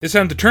It's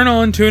time to turn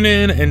on, tune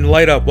in, and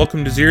light up.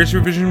 Welcome to Zero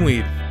Supervision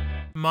Weed.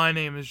 My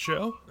name is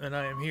Joe, and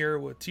I am here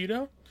with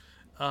Tito.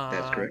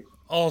 That's correct.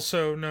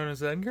 Also known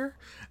as Edgar.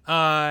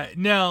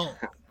 Now,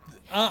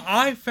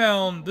 I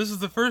found this is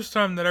the first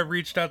time that I've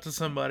reached out to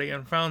somebody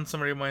and found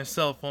somebody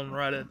myself on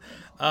Reddit.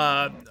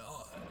 Up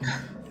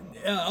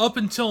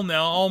until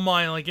now, all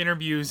my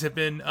interviews have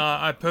been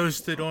I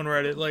posted on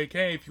Reddit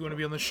hey, if you want to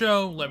be on the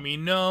show, let me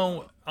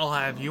know. I'll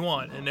have you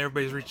on, and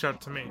everybody's reached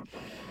out to me.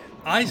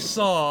 I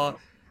saw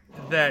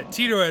that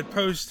Tito had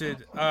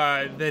posted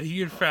that he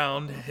had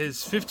found his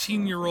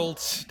 15-year-old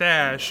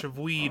stash of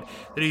weed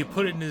that he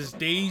put in his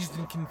Dazed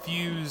and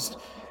Confused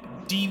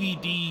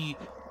DVD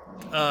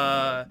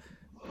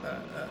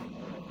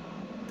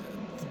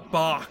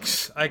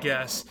box, I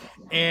guess.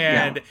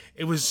 And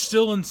it was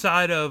still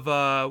inside of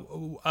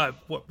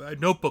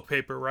notebook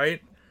paper,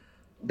 right?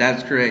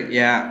 That's correct.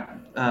 Yeah.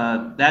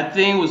 That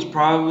thing was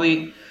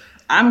probably,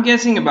 I'm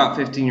guessing about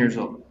 15 years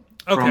old.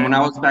 Okay. From when I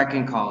was back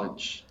in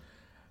college.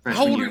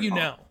 How old are you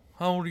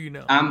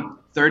now? I'm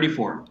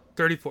 34.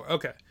 34.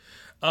 Okay.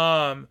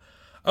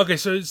 Okay.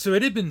 So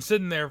it had been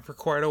sitting there for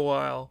quite a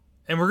while,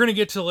 and we're gonna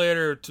get to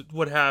later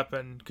what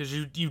happened because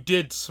you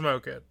did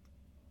smoke it.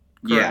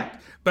 Correct. Yeah.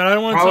 But I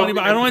don't want to tell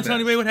anybody. I don't want to tell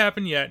anybody what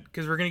happened yet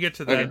because we're gonna get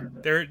to that.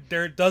 Okay.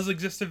 There does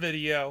exist a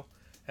video,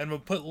 and we'll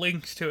put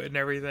links to it and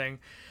everything.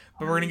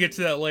 But we're gonna get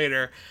to that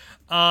later.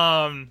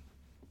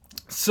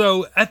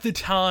 So at the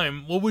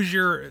time,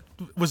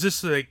 was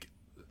this like?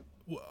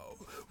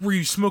 Were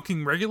you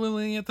smoking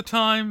regularly at the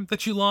time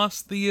that you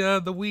lost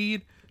the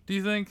weed? Do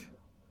you think?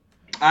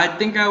 I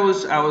think I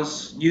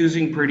was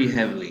using pretty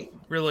heavily.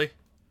 Really?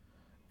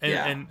 And,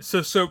 yeah. And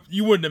so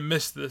you wouldn't have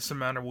missed this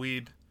amount of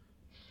weed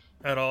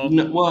at all?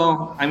 No,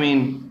 well, I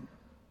mean,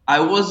 I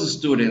was a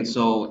student,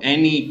 so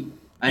any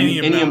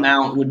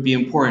amount would be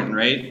important,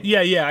 right?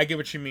 Yeah, I get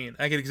what you mean.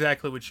 I get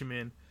exactly what you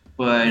mean.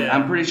 But yeah.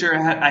 I'm pretty sure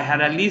I had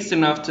at least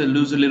enough to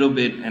lose a little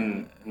bit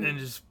and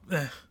just.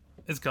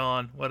 It's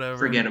gone. Whatever.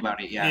 Forget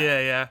about it. Yeah.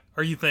 Yeah.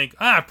 Or you think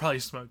I probably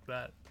smoked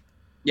that.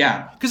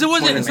 Yeah. Because it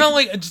wasn't. It's not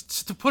like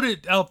just to put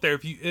it out there.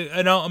 If you,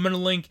 and I'm gonna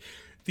link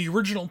the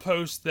original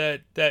post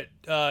that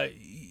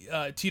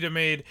Tita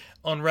made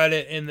on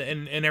Reddit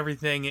and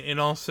everything, and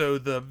also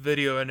the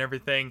video and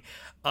everything.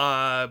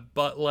 But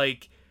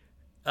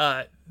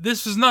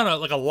this was not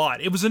a lot.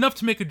 It was enough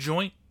to make a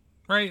joint,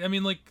 right? I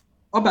mean,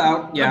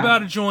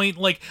 about a joint,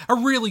 like a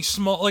really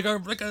small, like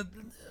a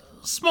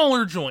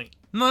smaller joint.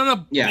 Not a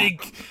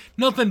big,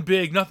 nothing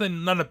big, not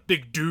a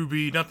big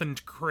doobie, nothing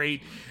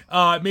great.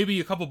 Maybe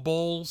a couple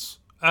bowls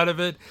out of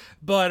it.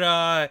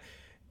 But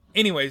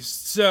anyways,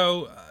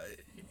 so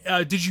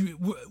I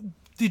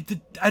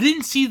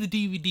didn't see the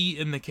DVD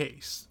in the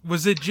case.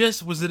 Was the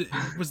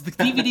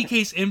DVD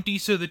case empty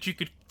so that you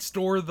could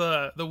store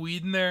the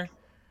weed in there?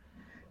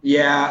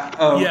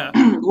 Yeah.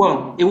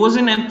 Well, it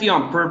wasn't empty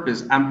on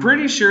purpose. I'm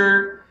pretty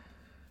sure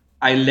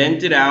I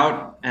lent it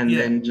out and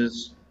then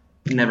just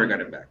never got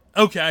it back.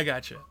 Okay, I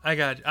got you.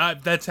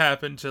 That's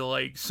happened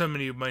to so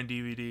many of my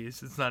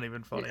DVDs. It's not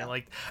even funny.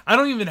 Yeah. I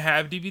don't even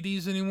have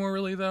DVDs anymore,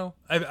 really. Though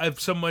I've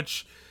so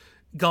much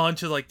gone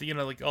to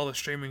all the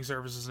streaming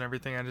services and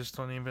everything. I just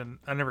don't even.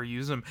 I never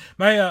use them.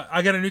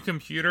 I got a new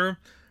computer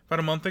about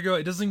a month ago.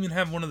 It doesn't even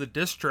have one of the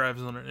disk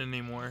drives on it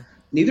anymore.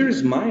 Neither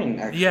is mine,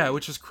 actually. Yeah,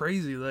 which is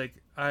crazy.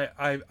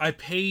 I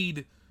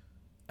paid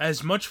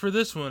as much for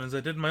this one as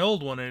I did my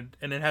old one, and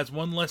it has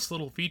one less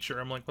little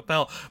feature. I'm like, what the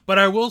hell? But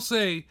I will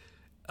say.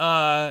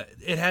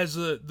 It has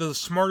the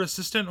smart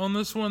assistant on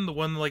this one, the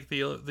one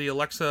the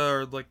Alexa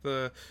or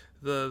the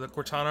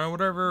Cortana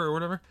or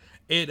whatever.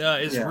 It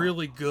is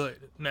really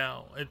good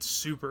now. It's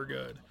super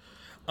good.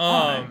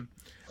 But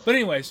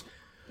anyways,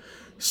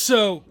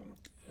 so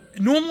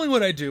normally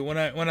what I do when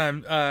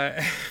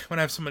I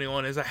have somebody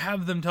on is I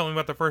have them tell me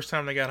about the first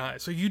time they got high.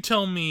 So you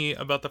tell me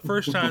about the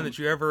first time that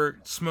you ever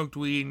smoked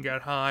weed and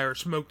got high, or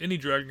smoked any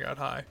drug and got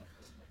high.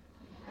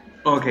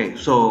 Okay,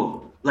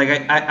 so.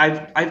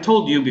 I've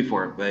told you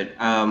before, but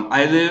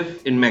I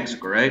live in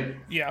Mexico, right?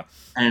 Yeah.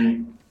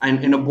 And I'm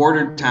in a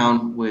border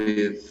town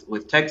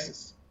with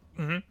Texas.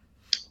 Mm-hmm.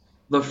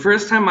 The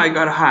first time I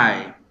got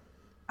high,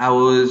 I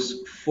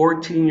was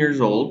 14 years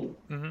old,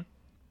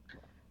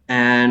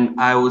 and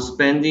I was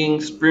spending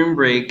spring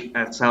break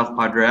at South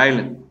Padre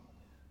Island.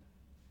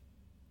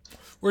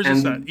 Where's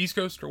this at? East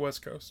Coast or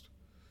West Coast?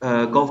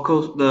 Gulf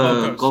Coast.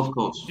 Gulf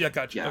Coast. Yeah,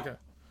 gotcha. Yeah. Okay.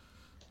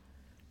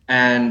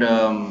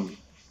 And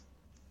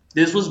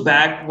this was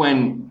back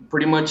when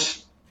pretty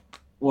much,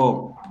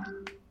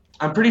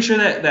 I'm pretty sure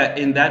that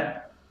in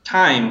that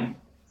time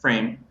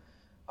frame,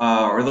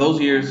 or those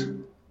years,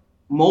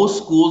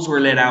 most schools were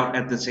let out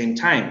at the same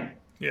time.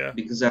 Yeah.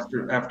 Because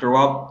after a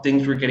while,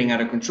 things were getting out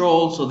of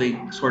control, so they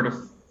sort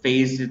of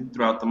phased it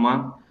throughout the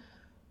month.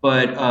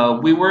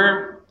 But we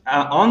were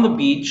on the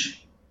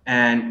beach,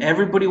 and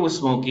everybody was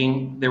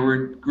smoking. There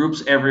were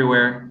groups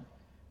everywhere,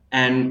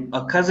 and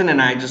a cousin and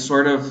I just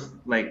sort of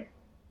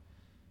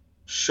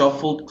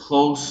shuffled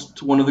close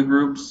to one of the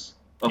groups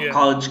of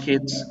college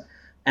kids.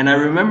 And I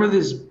remember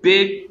this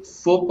big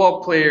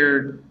football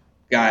player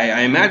guy.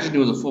 I imagine he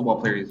was a football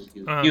player.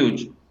 He was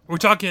huge. We're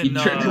talking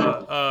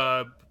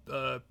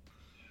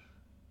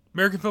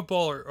American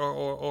football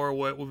or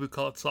what would we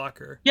call it,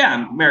 soccer?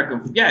 Yeah,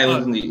 American. Yeah, it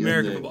was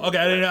American football. Okay,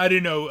 I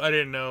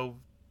didn't know.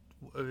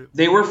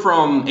 They were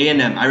from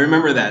A&M. I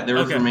remember that they were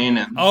Okay. from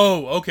A&M.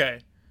 Oh,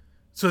 okay.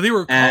 So they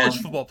were college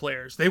And football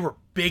players. They were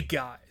big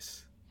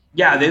guys.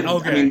 yeah, I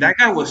Okay. mean that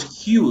guy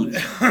was huge.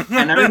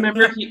 And I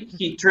remember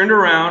he turned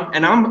around,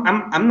 and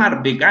I'm not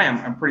a big guy.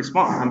 I'm pretty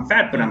small. I'm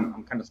fat, but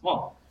I'm kind of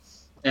small.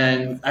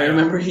 And I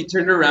remember he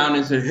turned around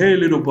and said, "Hey,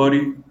 little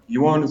buddy,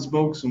 you want to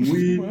smoke some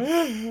weed?"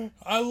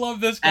 I love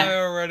this guy And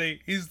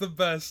already. He's the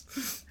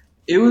best.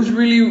 it was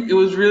really, he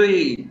was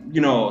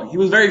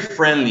very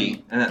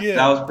friendly, and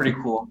that was pretty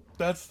cool.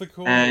 That's the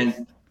coolest.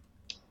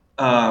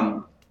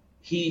 And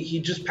he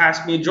just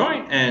passed me a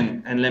joint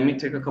and let me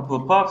take a couple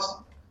of puffs.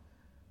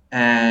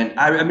 And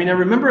I mean, I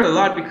remember it a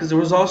lot because there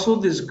was also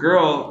this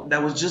girl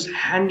that was just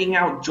handing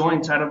out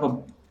joints out of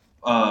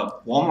a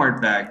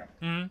Walmart bag,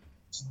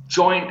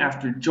 joint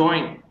after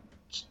joint,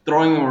 just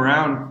throwing them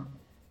around.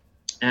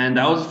 And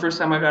that was the first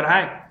time I got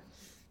high.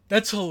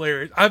 That's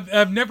hilarious.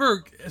 I've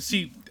never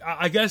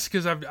I guess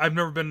because I've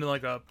never been to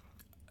like a.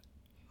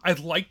 I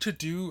like to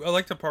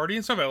party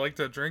and stuff. I like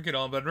to drink and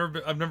all, but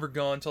I've never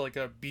gone to like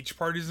a beach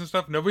parties and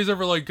stuff. Nobody's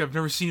ever I've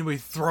never seen anybody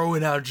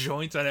throwing out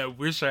joints, and I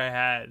wish I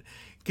had,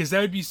 because that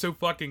would be so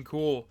fucking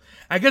cool.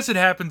 I guess it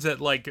happens at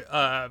like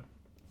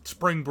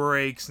spring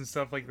breaks and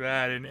stuff like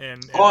that, and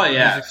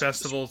music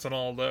festivals and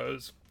all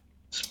those.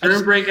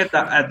 Spring break at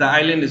the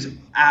island is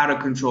out of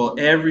control.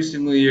 Every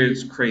single year,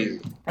 it's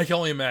crazy. I can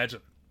only imagine,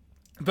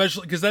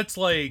 especially because that's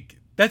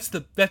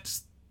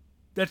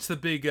the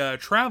big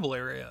travel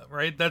area,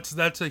 right?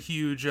 That's a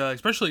huge,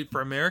 especially for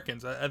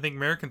Americans. I think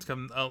Americans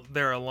come out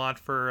there a lot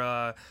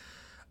for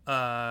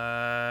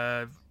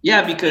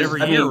because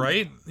every year,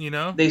 right?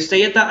 They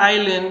stay at the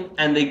island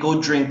and they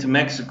go drink to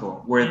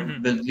Mexico, where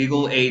the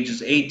legal age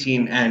is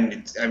 18,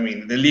 and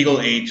the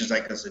legal age is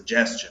like a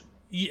suggestion.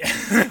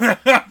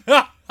 Yeah.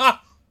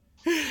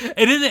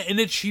 And isn't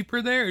it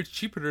cheaper there? It's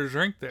cheaper to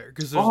drink there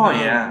because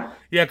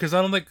because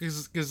I don't think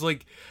because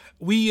like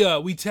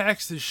we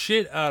tax the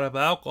shit out of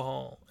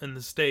alcohol in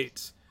the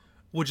States,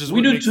 which is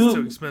what makes it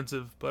so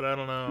expensive. But I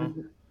don't know.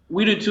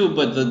 We do too,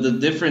 but the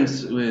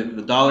difference with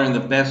the dollar and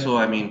the peso,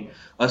 I mean,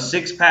 a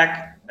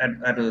 6-pack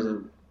at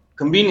a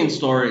convenience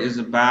store is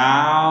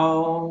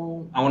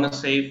about, I want to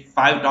say,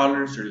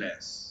 $5 or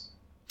less.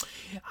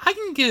 I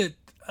can get.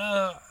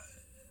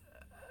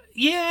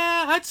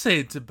 Yeah, I'd say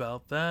it's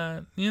about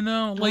that.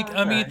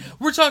 I mean,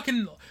 we're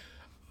talking.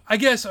 I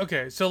guess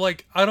okay. So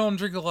like, I don't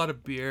drink a lot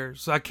of beer,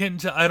 so I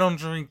can't. I don't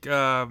drink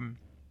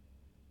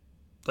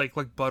like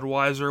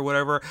Budweiser or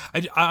whatever.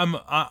 I'm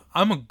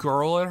a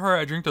girl at heart.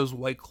 I drink those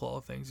White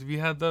Claw things. Have you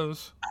had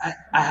those?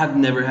 I have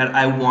never had.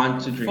 I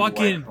want to drink.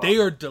 Fucking, they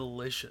are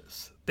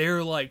delicious.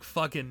 They're like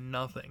fucking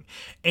nothing,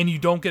 and you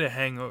don't get a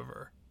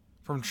hangover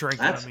from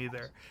drinking them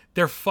either.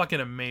 They're fucking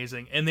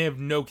amazing, and they have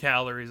no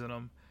calories in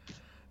them.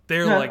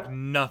 They're like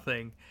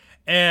nothing.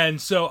 And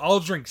so I'll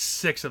drink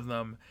 6 of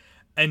them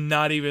and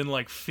not even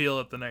like feel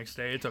it the next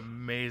day. It's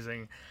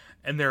amazing.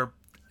 And they're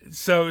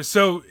so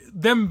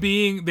them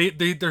being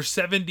they're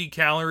 70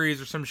 calories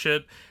or some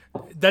shit.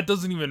 That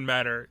doesn't even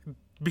matter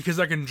because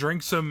I can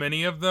drink so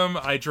many of them.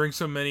 I drink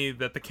so many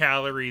that the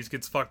calories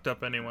gets fucked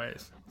up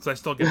anyways. So I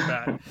still get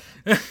fat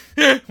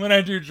when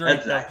I do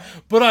drink them.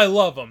 But I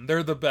love them.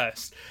 They're the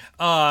best.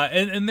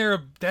 And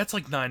that's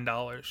like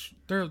 $9.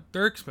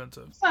 They're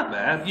expensive. It's not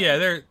bad. Yeah,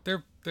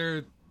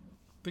 they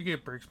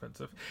get pretty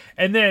expensive.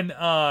 And then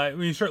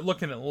when you start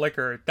looking at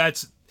liquor,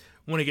 that's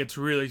when it gets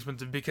really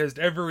expensive because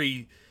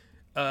every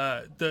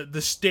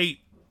the state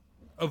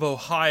of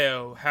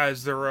Ohio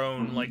has their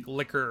own like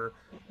liquor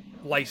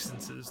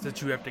licenses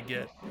that you have to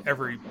get.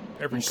 Every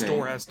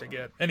store has to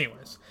get.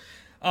 Anyways.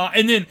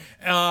 And then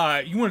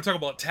you want to talk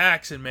about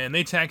taxing, man.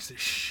 They tax the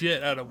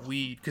shit out of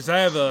weed because I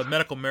have a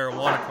medical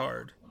marijuana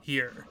card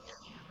here.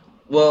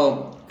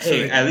 Well,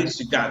 hey, at least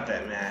you got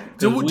that, man.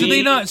 Do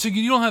they not? So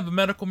you don't have a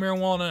medical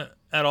marijuana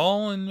at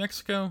all in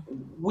Mexico?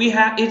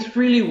 It's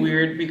really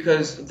weird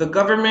because the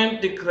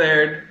government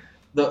declared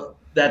that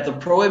the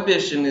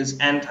prohibition is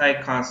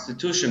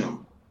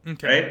anti-constitutional.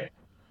 Okay. Right?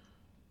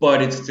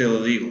 But it's still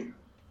illegal.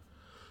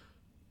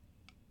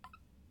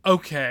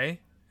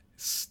 Okay.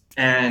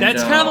 And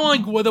that's kind of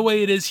like the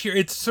way it is here.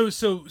 It's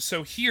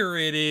so here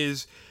it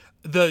is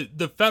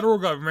the federal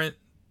government.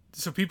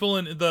 So people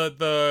in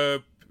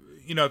the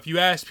if you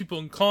ask people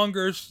in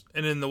Congress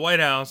and in the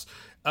White House,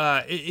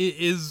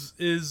 is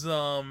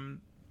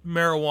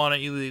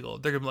marijuana illegal?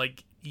 They're gonna be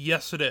like,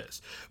 yes, it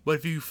is. But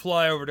if you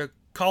fly over to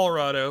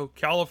Colorado,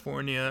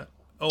 California,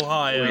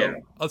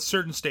 Ohio,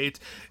 certain states,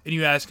 and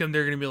you ask them,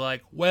 they're gonna be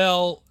like,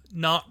 well,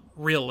 not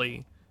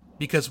really.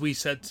 Because we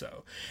said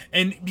so.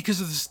 And because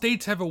the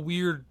states have a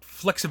weird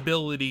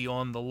flexibility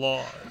on the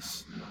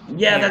laws.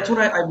 Yeah, that's what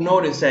I've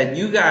noticed, that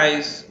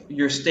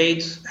your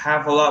states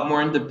have a lot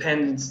more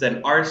independence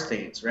than our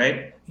states,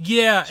 right?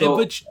 Yeah,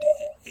 but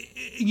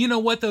You know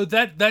what though?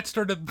 That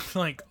started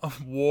like a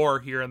war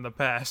here in the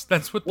past.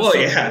 That's what the Well,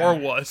 Civil yeah. War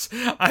was.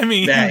 I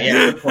mean,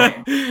 Good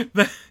point.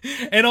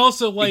 and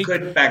also It like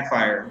could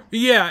backfire.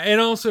 yeah,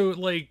 and also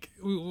like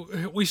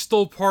we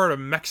stole part of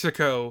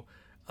Mexico,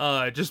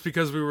 just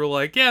because we were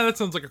like, yeah, that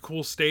sounds like a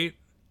cool state.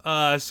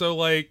 So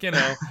like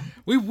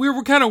we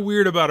were kind of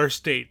weird about our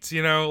states,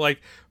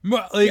 like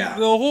Yeah.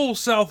 the whole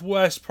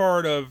southwest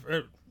part of,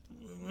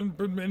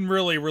 and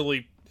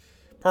really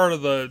part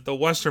of the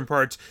western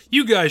parts.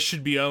 You guys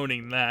should be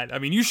owning that. I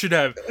mean, you should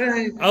have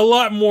a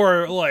lot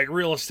more like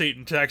real estate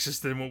in Texas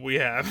than what we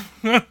have.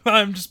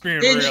 I'm just being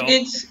real.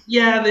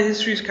 The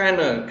history's kind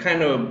of.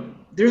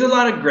 There's a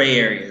lot of gray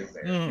areas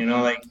there.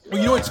 Like.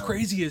 Well, what's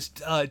crazy is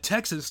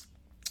Texas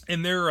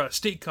in their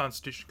state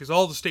constitution, because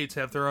all the states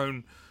have their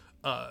own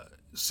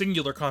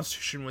singular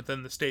constitution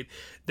within the state.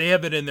 They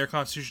have it in their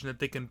constitution that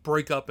they can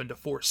break up into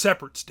 4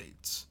 separate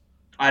states.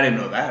 I didn't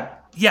know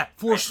that. Yeah,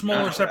 4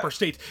 smaller separate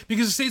states,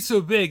 because the state's so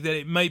big that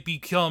it might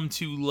become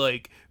too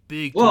like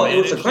big. Well, it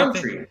was a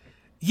country.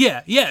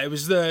 Yeah, it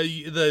was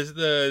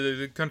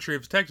the country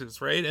of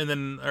Texas, right? And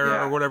then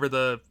or whatever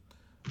the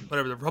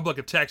Republic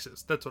of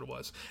Texas. That's what it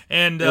was.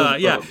 And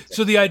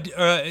so the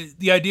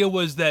idea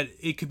was that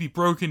it could be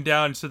broken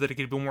down so that it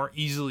could be more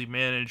easily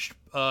managed.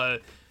 So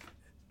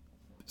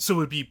it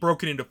would be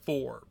broken into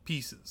 4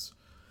 pieces.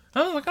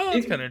 I was like, oh,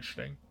 that's kind of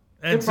interesting.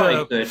 And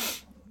so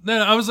then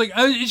I was like,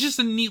 it's just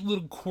a neat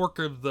little quirk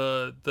of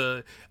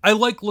the. I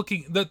like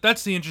looking.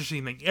 That's the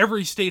interesting thing.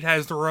 Every state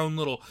has their own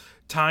little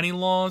tiny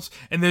laws,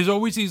 and there's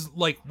always these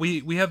like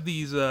we have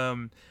these.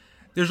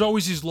 There's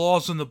always these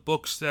laws in the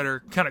books that are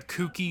kind of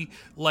kooky.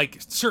 Like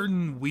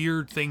certain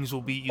weird things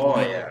will be illegal.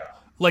 Oh yeah.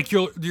 Like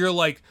you're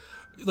like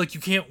you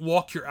can't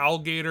walk your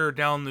alligator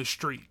down the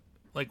street.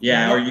 Like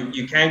or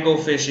you can't go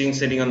fishing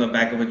sitting on the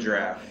back of a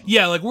giraffe.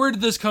 Yeah, like where did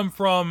this come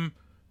from?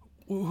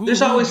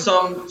 There's always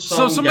some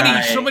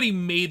somebody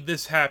made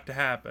this have to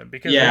happen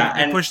because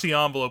they pushed the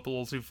envelope a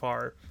little too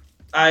far.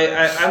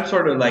 I'm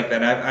sort of like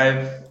that.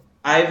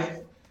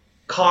 I've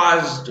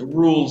caused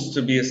rules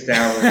to be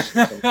established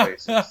in some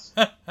places.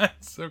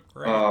 That's so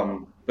great.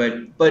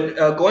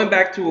 But going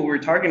back to what we were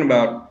talking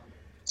about,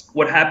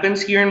 what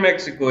happens here in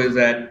Mexico is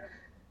that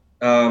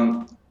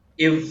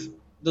if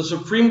the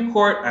Supreme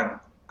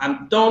Court,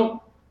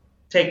 don't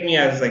take me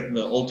as like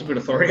the ultimate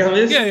authority on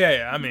this.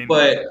 Yeah. I mean,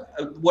 but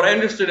what I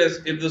understood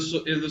is if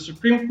the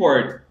Supreme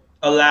Court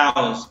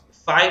allows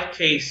 5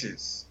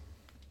 cases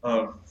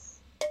of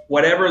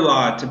whatever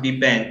law to be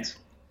bent,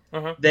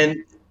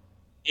 then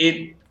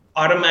it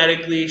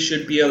automatically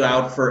should be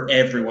allowed for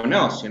everyone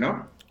else.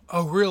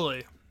 Oh,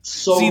 really?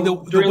 So see, the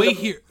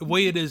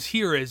way it is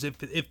here is if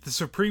the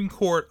Supreme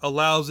Court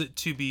allows it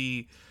to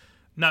be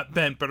not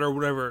bent, but or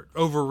whatever,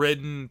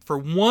 overridden for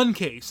one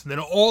case, and then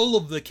all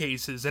of the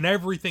cases and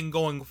everything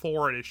going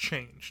forward is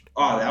changed.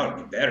 Oh, that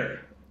would be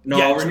better. No,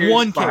 yeah, it's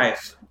one 5.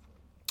 case.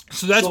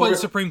 So that's why the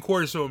Supreme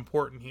Court is so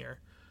important here.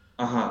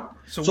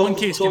 So one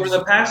case. So over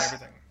the past,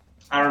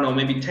 I don't know,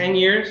 maybe 10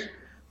 years,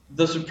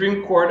 the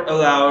Supreme Court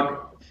allowed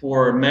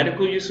for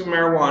medical use of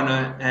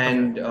marijuana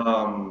and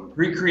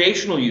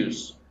recreational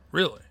use.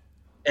 Really?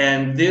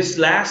 And this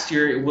last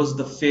year, it was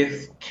the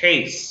 5th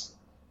case.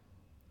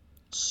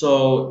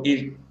 So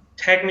it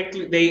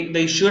technically,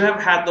 they should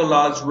have had the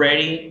laws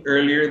ready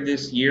earlier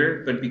this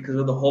year, but because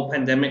of the whole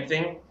pandemic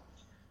thing,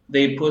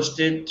 they pushed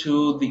it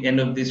to the end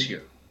of this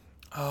year.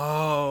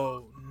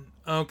 Oh,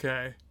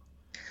 okay.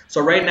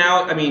 So right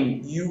now, I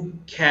mean, you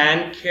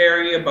can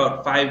carry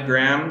about 5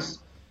 grams,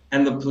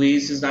 and the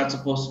police is not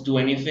supposed to do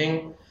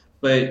anything.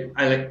 But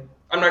I'm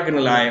not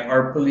gonna lie,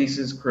 our police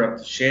is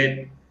corrupt as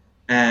shit,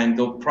 and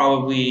they'll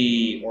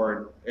probably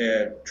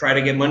try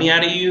to get money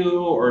out of you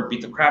or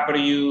beat the crap out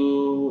of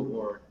you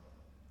or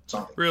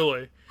something.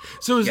 Really?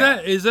 So is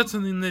that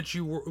something that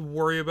you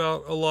worry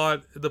about a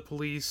lot? The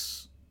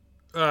police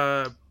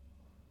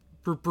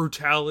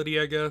brutality,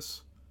 I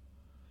guess.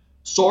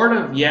 Sort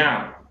of,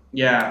 yeah.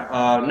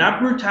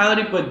 Not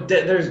brutality, but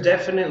there's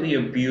definitely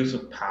abuse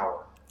of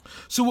power.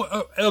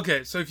 So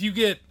okay, so if you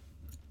get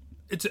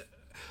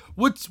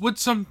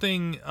what's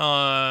something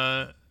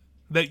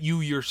that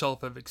you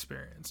yourself have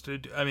experienced?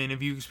 I mean,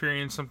 have you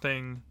experienced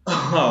something?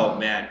 Oh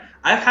man,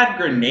 I've had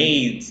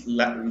grenades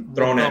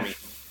thrown at me.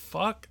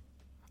 Fuck.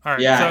 All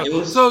right. Yeah.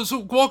 So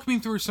walk me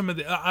through some of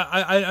the.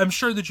 I'm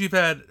sure that you've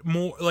had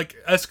more like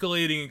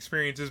escalating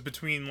experiences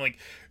between like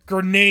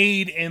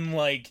grenade and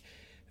like.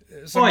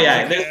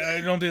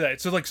 Don't do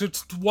that. So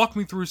walk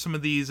me through some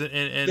of these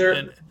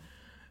and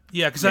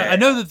yeah, because I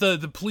know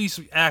that the police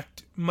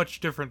act much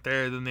different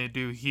there than they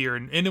do here,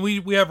 and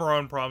we have our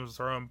own problems with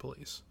our own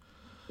police.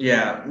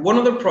 Yeah, one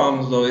of the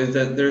problems though is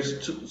that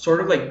there's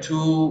sort of like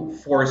 2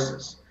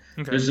 forces.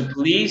 Okay. There's the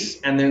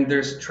police, and then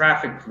there's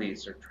traffic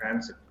police or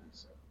transit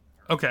police.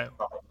 Okay.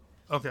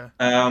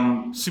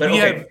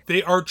 So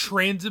they are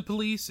transit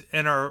police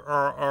and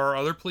our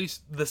other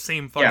police the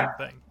same fucking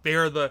thing. They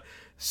are the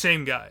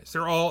same guys. They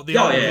all do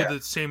the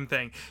same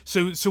thing.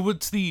 So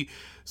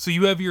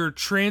you have your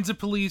transit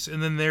police,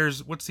 and then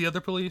what's the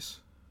other police?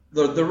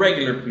 The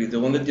regular police, the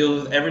one that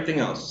deals with everything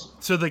else.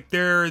 So like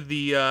they're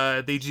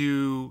they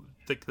do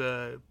like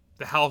the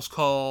house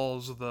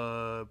calls,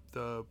 the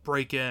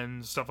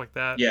break-ins, stuff like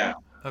that. Yeah.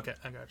 Okay,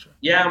 I gotcha.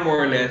 Yeah,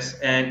 more or less.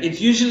 And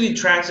it's usually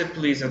transit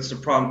police that's the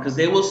problem because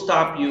they will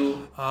stop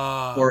you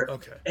for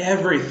Okay,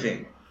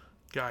 everything.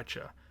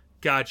 gotcha,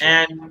 gotcha.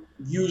 And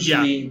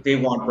Yeah, usually they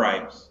want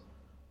bribes.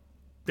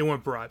 they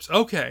want bribes.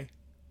 Okay,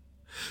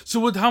 so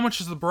what? How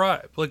much is the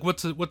bribe? Like,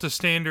 what's a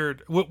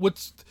standard?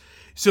 What's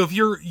so if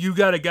you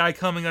got a guy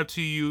coming up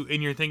to you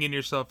and you're thinking to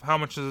yourself, how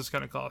much is this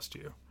going to cost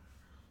you?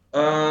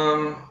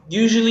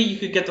 Usually you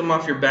could get them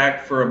off your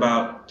back for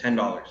about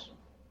 $10.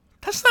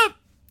 That's not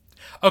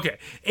okay.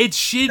 It's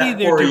shitty That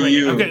they're for doing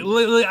it. Okay,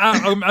 you.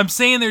 I'm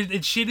saying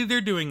it's shitty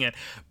they're doing it,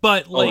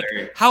 but like,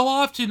 Hilarious. how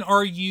often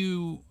are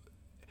you?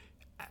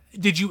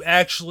 Did you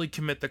actually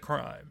commit the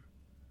crime,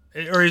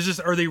 or is this?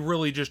 Are they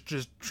really just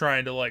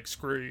trying to like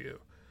screw you?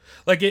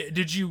 Like,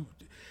 did you?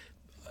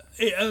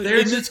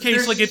 In this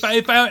case, like if I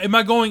am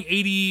I going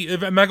 80,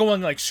 if am I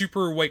going like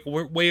super like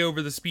way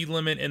over the speed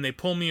limit and they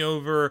pull me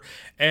over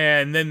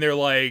and then they're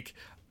like,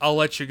 I'll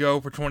let you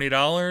go for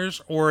 $20,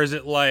 or is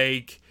it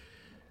like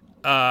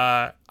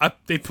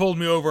they pulled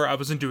me over, I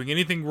wasn't doing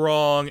anything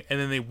wrong, and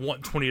then they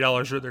want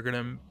 $20 or they're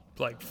gonna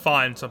like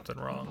find something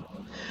wrong?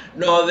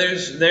 No,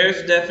 there's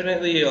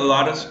definitely a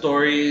lot of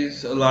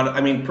stories, a lot of,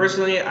 I mean,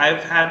 personally,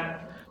 I've had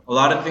a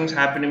lot of things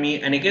happen to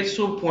me, and it gets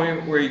to a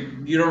point where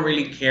you don't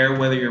really care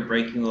whether you're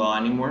breaking the law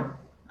anymore.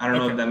 I don't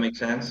know if Okay, that makes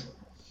sense.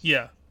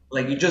 yeah,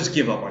 Like you just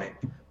give up on it.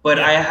 But yeah,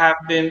 I have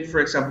been, for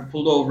example,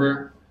 pulled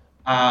over.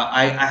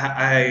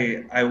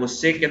 I was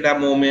sick at that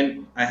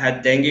moment. I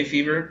had dengue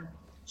fever,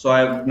 so I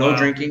have no wow,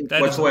 drinking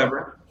that is a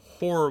whatsoever.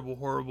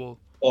 horrible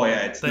Oh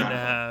yeah, it's thing to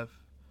not fun. have.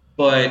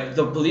 But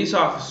the police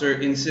officer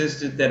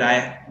insisted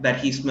that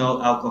he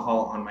smelled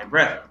alcohol on my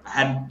breath.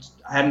 I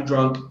hadn't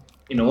drunk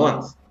in a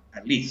month,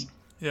 at least,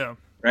 Yeah,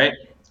 right?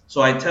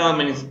 So I tell him,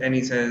 and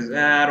he says,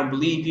 I don't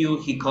believe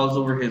you. He calls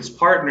over his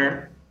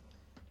partner,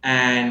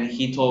 and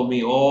he told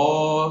me,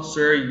 "Oh,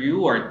 sir,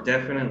 you are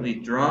definitely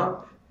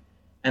drunk."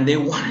 And they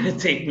wanted to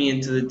take me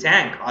into the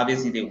tank.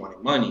 Obviously, they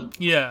wanted money.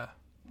 yeah,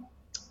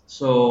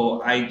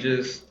 So I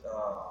just,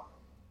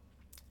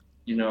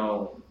 you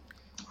know,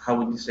 how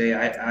would you say?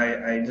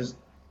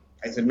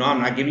 I said, no,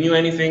 I'm not giving you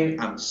anything.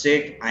 I'm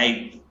sick.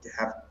 I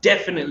have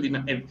definitely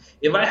not.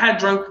 If I had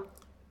drunk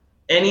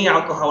any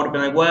alcohol, I would have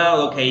been like,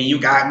 well, okay, you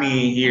got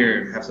me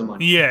here. Have some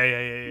money.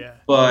 yeah.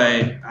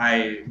 But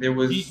there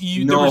was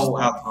You there was no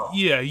alcohol.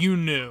 yeah, you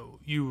knew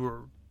you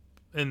were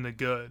in the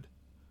good.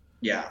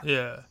 Yeah.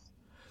 Yeah.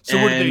 So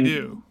what did they And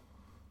do?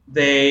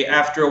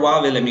 after a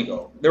while, they let me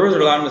go. There was a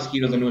lot of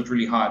mosquitoes and it was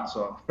really hot.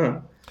 So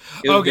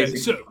it was Okay,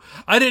 so basically,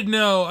 I didn't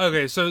know.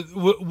 Okay, so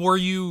were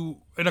you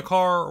in a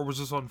car or was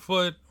this on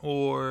foot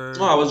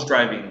oh, or I was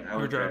driving. I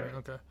you were was driving? driving.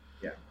 Okay,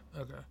 Yeah.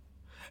 okay.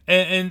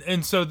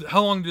 And so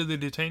how long did they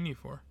detain you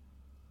for?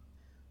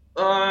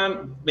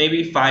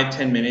 Maybe 5,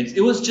 10 minutes.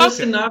 It was just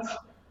Okay, enough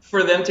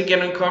for them to get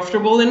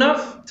uncomfortable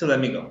enough to let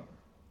me go.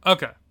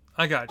 okay,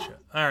 I got you.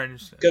 I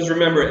understand. Because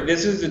remember,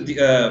 this is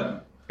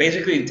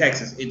basically in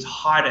Texas. It's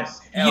hot as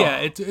Yeah,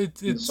 hell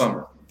in the it's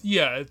summer.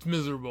 yeah, it's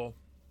miserable.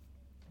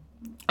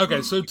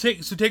 Okay, so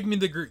take me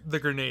the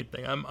grenade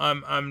thing.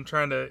 I'm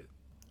trying to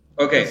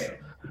because Okay,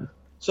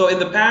 so in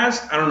the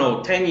past, I don't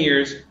know, 10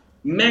 years,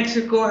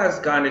 Mexico has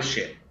gone to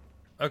shit.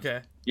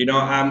 okay.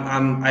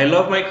 I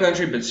love my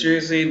country, but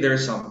seriously,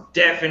 there's some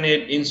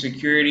definite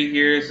insecurity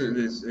here. So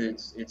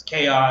it's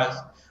chaos.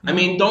 I Hmm.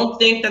 mean, don't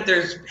think that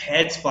there's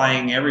heads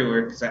flying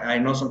everywhere because I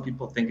know some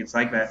people think it's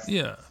like that.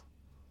 Yeah.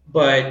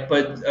 But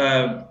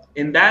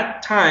in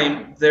that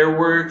time, there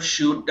were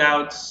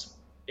shootouts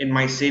in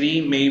my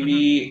city,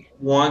 Hmm. maybe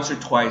once or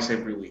twice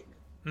every week,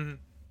 Hmm.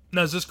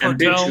 Now is this and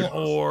big cartel shootouts.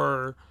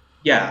 or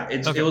Yeah,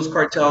 it okay? was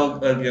cartel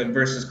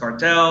versus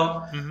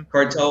cartel, Hmm.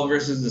 cartel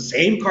versus the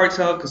same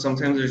cartel because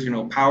sometimes there's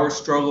power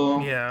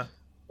struggle, Yeah,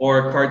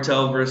 or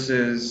cartel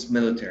versus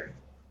military.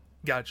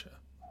 gotcha.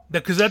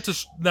 Because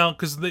that's now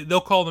because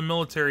they'll call the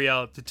military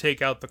out to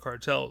take out the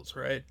cartels,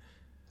 right?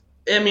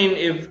 I mean,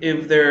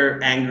 if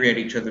they're angry at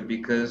each other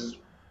because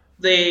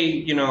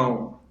they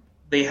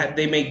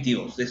make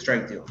deals, they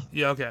strike deals,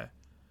 Yeah, okay.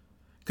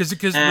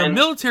 Because the and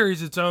military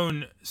is its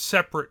own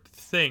separate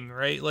thing,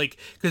 right? Like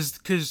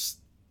because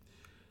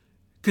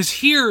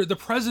here the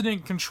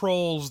president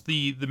controls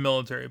the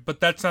military, but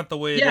that's not the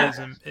way it yeah, is.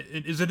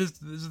 Is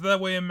it that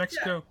way in yeah,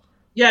 Mexico?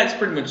 yeah, it's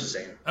pretty much the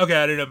same. Okay,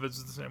 I don't know if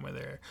it's the same way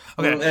there.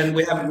 Okay, And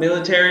we have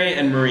military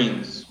and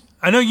Marines.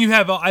 I know you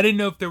have. I didn't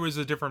know if there was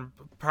a different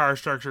power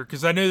structure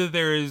because I know that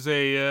there is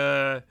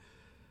the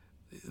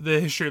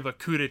history of like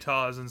coup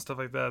d'états and stuff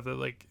like that. That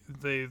like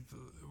they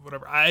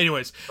whatever.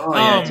 Anyways, Oh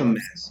yeah, it's a um,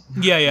 mess.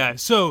 yeah.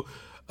 So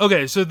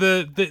okay, so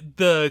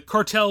the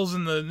cartels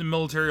and the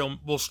military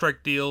will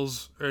strike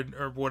deals or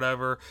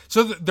whatever.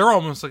 So they're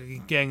almost like a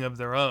gang of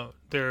their own.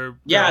 They're a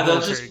Yeah,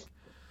 military.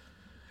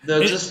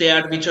 they'll It, just stay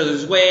out of each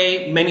other's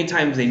way. Many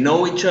times they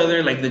know each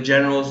other, like the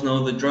generals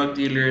know the drug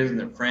dealers and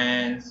their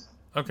friends.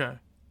 okay.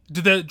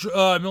 Did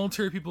the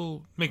military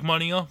people make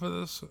money off of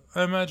this?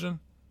 I imagine.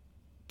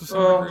 to some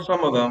Oh, degree?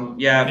 some of them,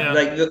 yeah. Yeah.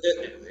 Like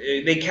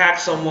they catch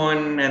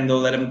someone and they'll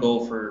let him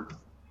go for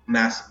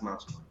massive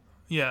amounts of money.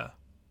 Yeah.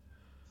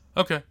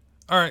 Okay.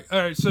 All right. All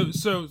right.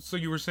 So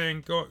you were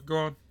saying go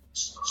on.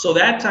 So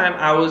that time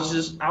I was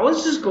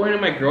just going to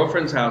my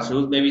girlfriend's house. It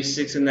was maybe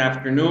 6 in the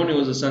afternoon. It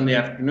was a Sunday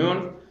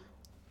afternoon,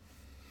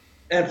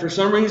 and for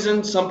some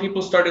reason, some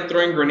people started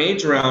throwing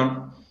grenades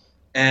around.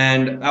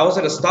 And I was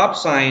at a stop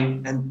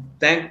sign, and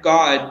thank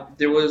God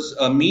there was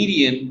a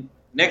median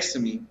next to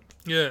me,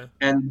 Yeah.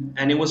 and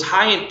it was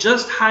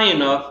just high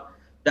enough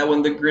that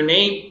when the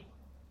grenade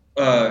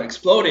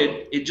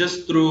exploded, it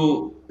just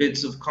threw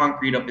bits of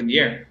concrete up in the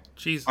air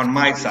Jesus on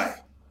my side.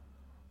 Christ.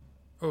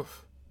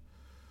 Oof.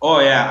 Oh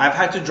yeah, I've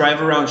had to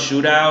drive around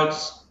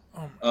shootouts.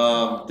 Oh my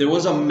God. There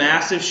was a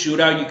massive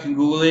shootout. You can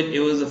Google it. It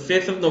was the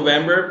 5th of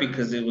November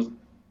because it was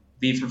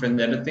V for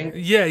Vendetta thing.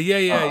 Yeah. Yeah.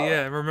 Yeah. Uh,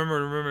 Yeah.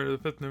 Remember the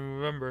 5th of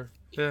November.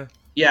 Yeah.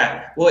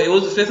 yeah, well, it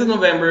was the 5th of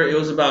November. It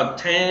was about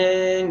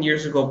 10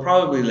 years ago,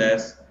 probably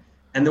less.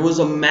 And there was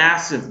a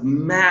massive,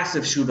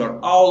 massive shootout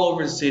all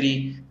over the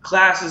city.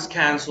 Classes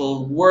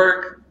canceled,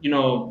 work,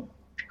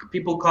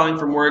 people calling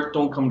from work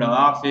don't come to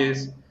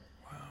office.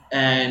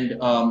 And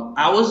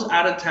I was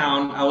out of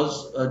town. I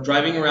was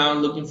driving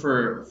around looking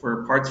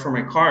for parts for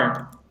my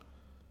car,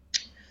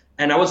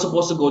 and I was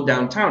supposed to go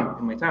downtown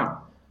in my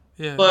town.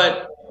 Yeah.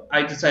 But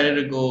I decided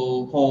to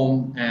go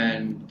home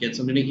and get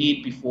something to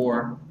eat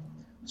before.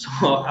 So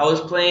I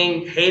was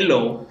playing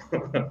Halo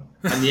on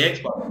the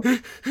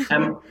Xbox,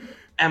 and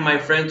and my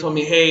friend told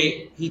me,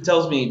 "Hey," he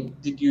tells me,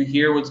 "Did you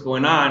hear what's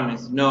going on?" I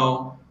said,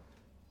 "No."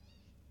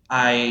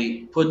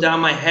 I put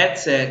down my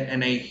headset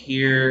and I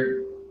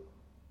hear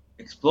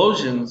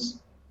explosions,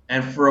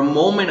 and for a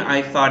moment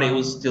I thought it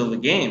was still the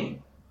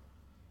game.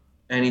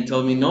 And he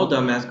told me, "No,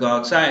 dumbass, go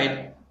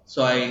outside."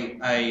 So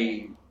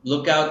I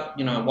look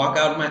out, I walk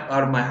out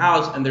of my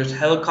house, and there's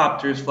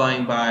helicopters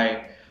flying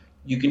by.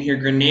 You can hear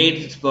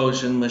grenade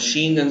explosion,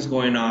 machine guns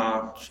going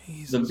off, the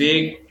Jesus.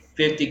 big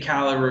 50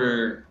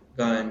 caliber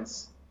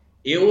guns.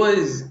 It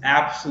was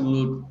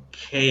absolute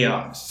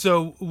chaos.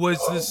 So was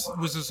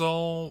this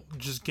all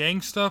just gang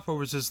stuff,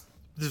 or this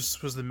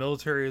was the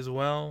military as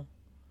well?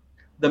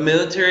 The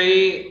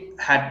military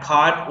had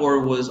caught or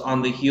was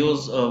on the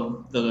heels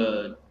of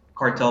the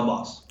cartel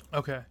boss.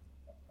 Okay,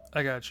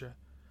 I gotcha.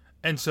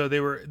 And so they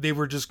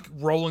were just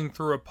rolling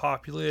through a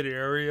populated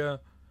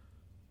area,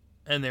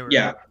 and they were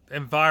Yeah.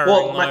 and firing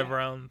Well, live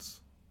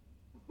rounds.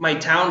 my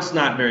town's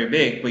not very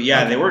big, but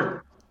yeah, they Okay,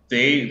 were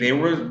they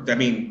were. I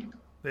mean,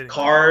 they didn't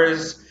care.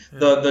 cars. Yeah.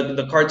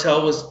 The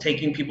cartel was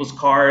taking people's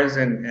cars,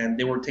 and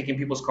they were taking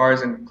people's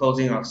cars and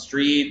closing off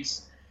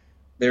streets.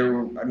 There,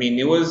 I mean,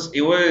 it was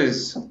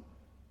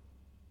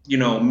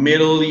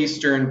Middle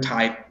Eastern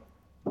type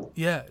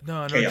Yeah, no,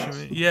 I know what you chaos.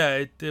 mean.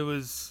 Yeah, it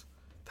was.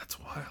 That's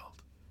wild.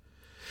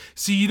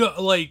 See,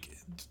 like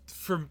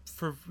for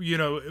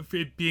if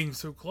it being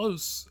so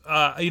close,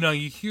 I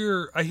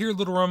hear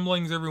little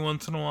rumblings every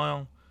once in a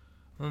while,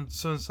 and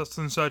since such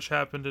and such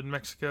happened in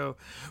Mexico,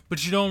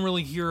 but you don't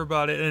really hear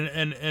about it,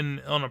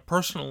 and on a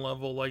personal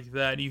level like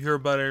that, you hear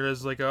about it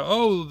as like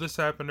oh, this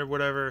happened or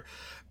whatever,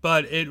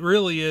 but it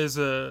really is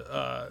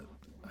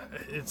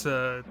it's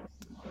a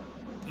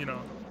you know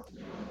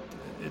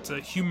it's a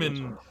It's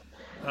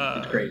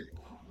uh crazy.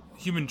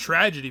 human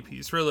tragedy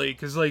piece, really,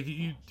 because like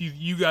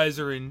you guys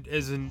are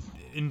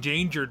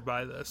endangered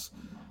by this,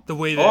 the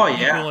way Oh that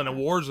yeah, people in a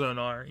war zone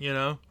are.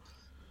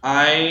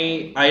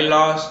 I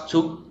lost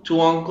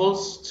two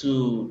uncles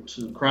to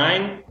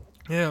crime,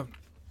 Yeah,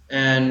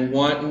 and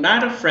one,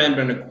 not a friend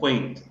but an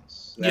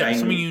acquaintance that yeah, I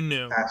something knew you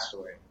knew. passed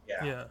away.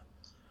 Yeah, Yeah,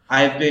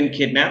 I've been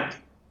kidnapped.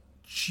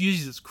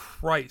 Jesus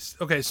Christ.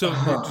 Okay, so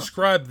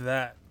describe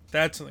that.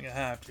 That's something I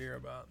have to hear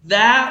about.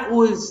 That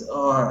was,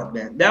 oh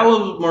man, that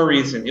was more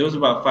recent. It was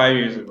about 5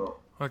 years ago.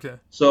 Okay.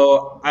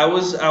 So I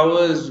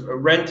was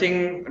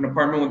renting an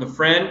apartment with a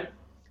friend,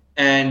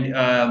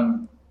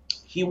 and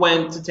he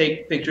went to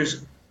take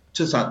pictures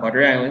to South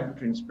Padre Island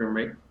during spring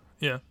break,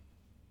 Yeah.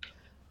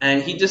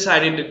 and he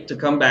decided to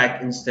come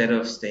back instead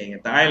of staying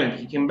at the island.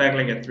 He came back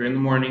like at 3 in the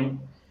morning.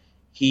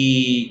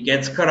 He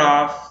gets cut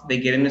off. They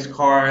get in his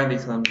car. They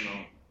tell him,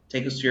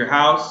 take us to your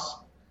house,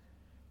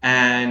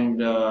 and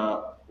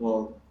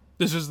well,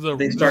 This is the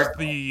they this is start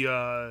my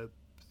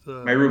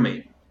the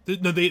roommate.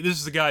 no, this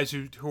is the guys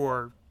who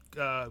are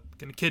gonna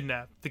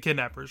kidnap the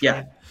kidnappers, Yeah,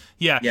 right?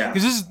 Yeah, yeah.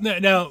 because this is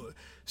now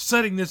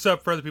setting this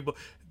up for other people.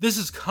 This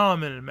is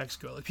common in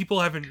Mexico. Like, people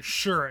have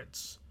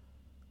insurance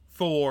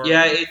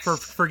Yeah,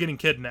 for getting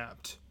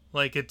kidnapped.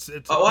 Like, it's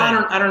a oh, I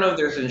thing. don't I don't know if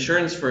there's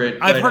insurance for it,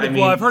 I've but heard I of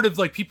well, I've mean, heard of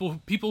like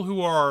people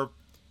who are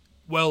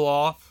well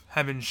off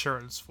have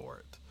insurance for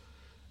it.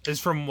 Is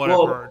from what I've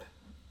well, heard.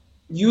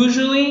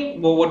 usually,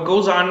 well, what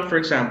goes on, for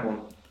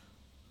example,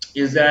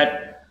 is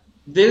that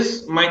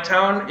this my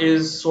town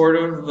is sort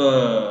of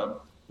the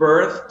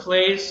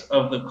birthplace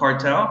of the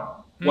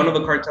cartel, one of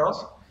Hmm. the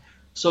cartels.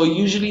 So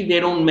usually they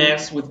don't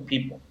mess with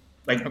people,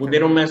 like Okay. they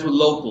don't mess with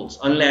locals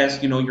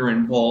unless you're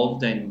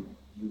involved and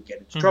you get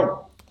into Hmm.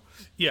 trouble.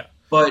 Yeah.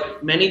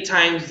 But many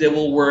times they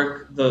will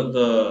work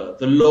the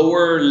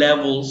lower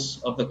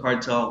levels of the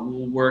cartel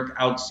will work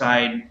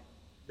outside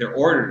their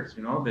orders.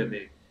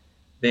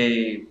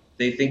 They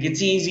think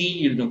it's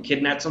easy,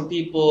 kidnap some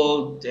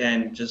people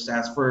and just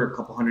ask for a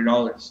couple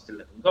 $100 to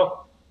let them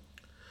go.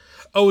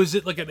 Oh, is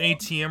it like an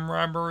ATM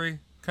robbery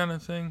kind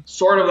of thing?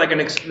 Sort of like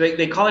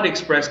they call it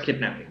express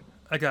kidnapping.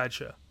 I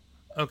gotcha.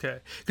 Okay,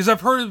 because I've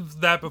heard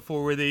of that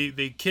before, where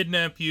they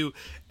kidnap you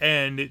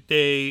and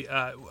they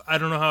I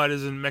don't know how it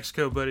is in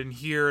Mexico, but in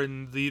here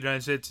in the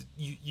United States,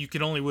 you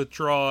can only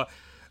withdraw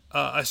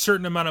a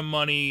certain amount of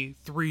money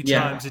 3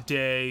 times a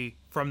day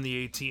from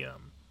the ATM.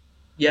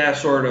 Yeah,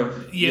 sort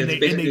of. Yeah, and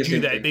they do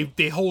that.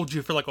 They hold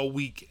you for like a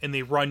week and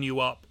they run you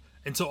up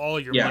until all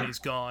your money's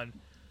gone.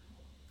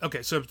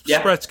 Okay, so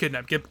express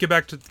kidnap. Get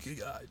back to.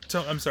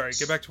 I'm sorry.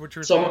 Get back to what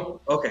you were saying.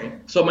 Okay,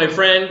 so my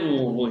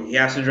friend, he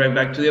has to drive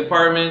back to the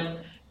apartment,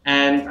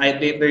 and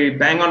they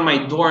bang on my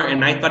door,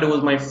 and I thought it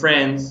was my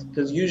friends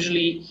because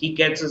usually he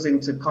gets us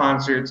into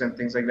concerts and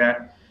things like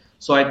that.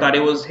 So I thought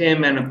it was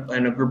him and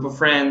a group of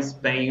friends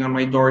banging on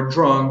my door,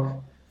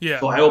 drunk. Yeah.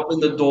 So I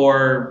opened the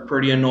door,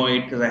 pretty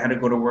annoyed because I had to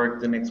go to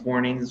work the next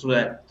morning. This was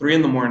at 3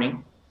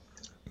 a.m,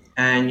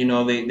 and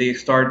they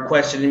start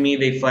questioning me.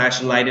 They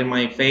flash a light in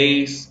my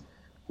face.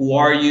 Who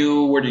are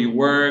you? Where do you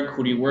work?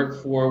 Who do you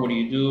work for? What do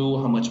you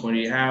do? How much money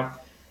do you have?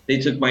 They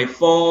took my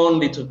phone.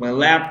 They took my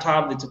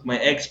laptop. They took my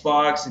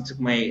Xbox. They took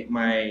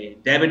my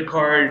debit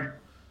card.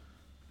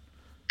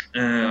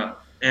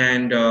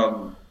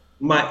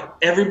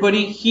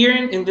 Everybody here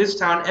in this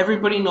town,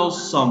 everybody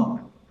knows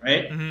someone,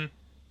 right? Mm-hmm.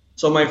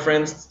 So my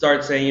friends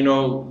start saying,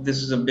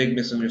 this is a big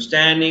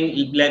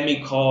misunderstanding. Let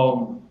me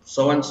call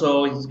so and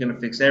so. He's gonna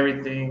fix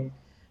everything.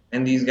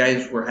 And these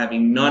guys were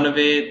having none of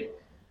it.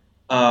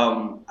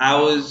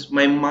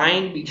 My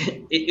mind,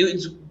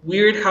 it's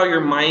weird how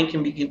your mind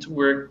can begin to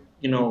work,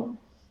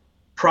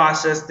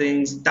 process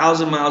things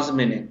 1,000 miles a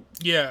minute.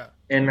 Yeah.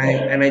 And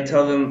I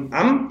tell them,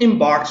 I'm in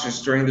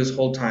boxers during this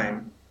whole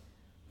time.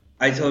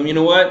 I tell them, you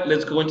know what?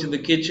 Let's go into the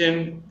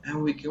kitchen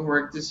and we can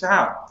work this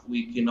out.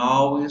 We can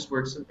always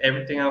work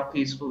everything out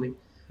peacefully.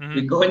 Mm-hmm.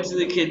 We go into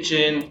the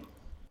kitchen.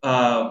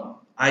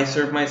 I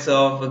serve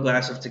myself a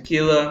glass of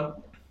tequila.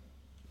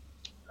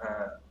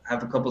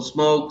 Have a couple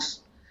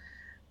smokes.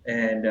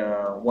 And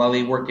while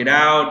they work it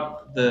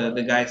out,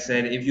 the guy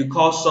said, if you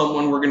call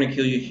someone, we're going to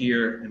kill you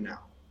here and now.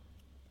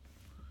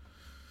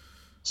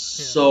 Yeah,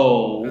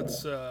 so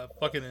that's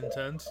fucking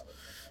intense.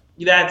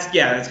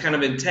 That's kind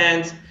of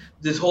intense.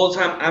 This whole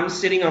time I'm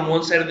sitting on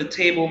one side of the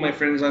table, my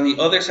friend is on the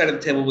other side of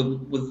the table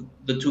with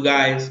the two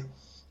guys,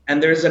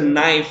 and there's a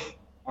knife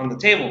on the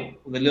table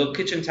with a little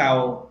kitchen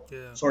towel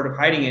sort of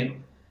hiding it.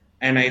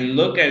 And I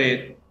look at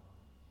it,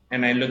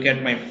 and I look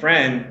at my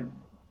friend,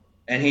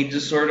 and he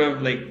just sort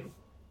of like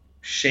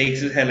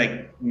shakes his head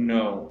like,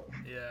 no.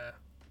 Yeah.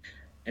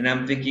 And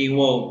I'm thinking,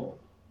 well,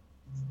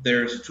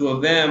 there's 2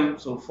 of them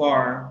so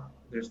far.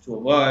 There's 2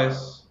 of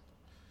us.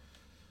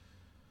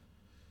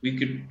 We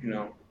could,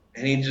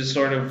 and he just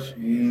sort of,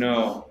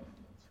 no.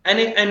 And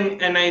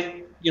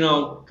I,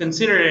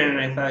 considered it, and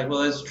I thought,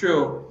 well, that's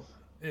true.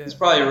 Yeah. He's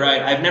probably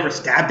right. I've never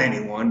stabbed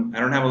anyone. I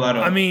don't have a lot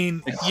of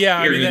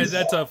experience.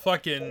 That's a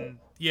fucking,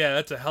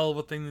 that's a hell of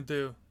a thing to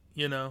do.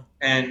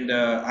 And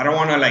I don't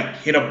want to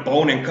hit a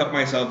bone and cut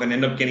myself and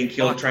end up getting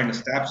killed trying to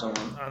stab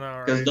someone. I know,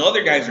 right? Because the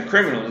other guys are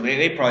criminals.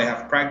 They probably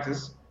have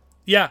practice.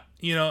 Yeah,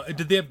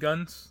 did they have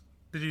guns?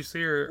 Did you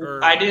see or?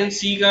 I didn't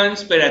see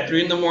guns, but at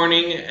 3 a.m.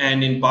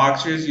 and in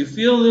boxers, you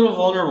feel a little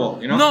vulnerable.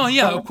 No,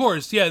 yeah, of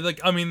course, yeah.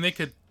 They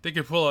could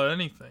pull out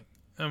anything.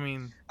 I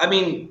mean,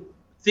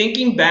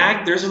 thinking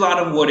back, there's a lot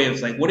of what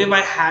ifs. Like, what if I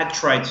had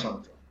tried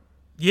something?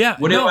 Yeah.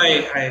 What if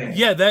I?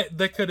 Yeah,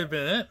 that could have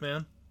been it,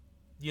 man.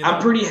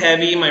 I'm pretty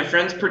heavy. My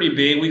friend's pretty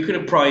big. We could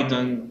have probably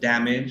done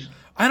damage.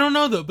 I don't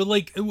know though, but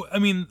I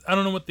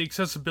don't know what the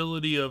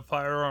accessibility of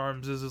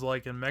firearms is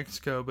like in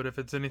Mexico, but if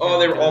it's anything,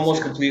 they're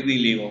almost completely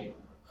legal.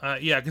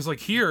 Yeah, because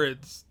here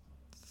it's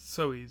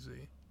so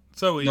easy,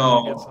 to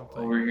get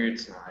something. Over here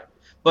it's not.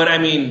 But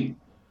that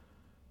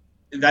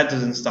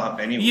doesn't stop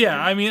anyone.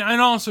 Yeah,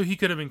 and also he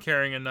could have been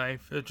carrying a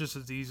knife just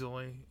as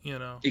easily,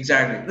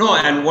 Exactly. No,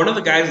 and one of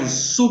the guys was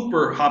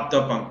super hopped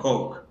up on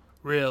coke.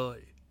 Really?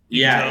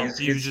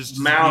 His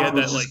mouth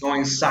was just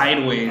going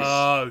sideways.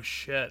 Oh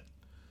shit.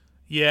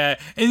 Yeah,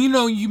 and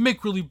you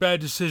make really bad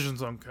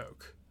decisions on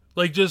coke.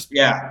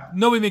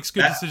 Nobody makes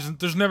good decisions.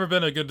 There's never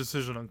been a good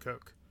decision on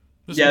coke.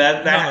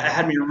 That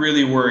had me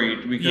really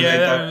worried because I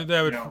thought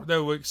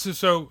that would.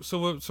 So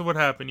what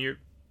happened?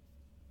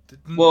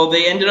 Well,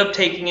 they ended up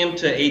taking him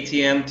to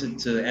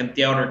ATM to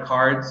empty out our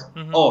cards.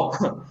 Mm-hmm.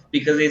 Oh,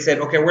 because they said,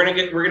 okay,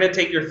 we're gonna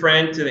take your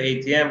friend to the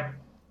ATM,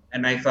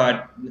 and I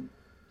thought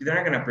they're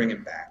not gonna bring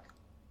him back.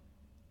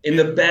 In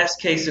the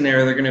best case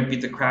scenario, they're going to beat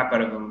the crap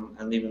out of him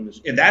and leave him.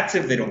 That's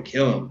if they don't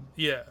kill him.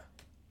 Yeah.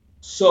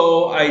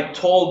 So I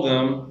told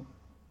them,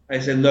 I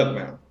said, look,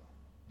 man.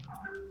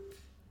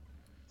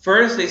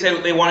 First, they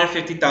said they wanted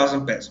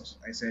 50,000 pesos.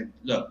 I said,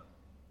 look,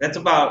 that's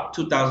about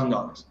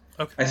 $2,000.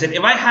 Okay. I said,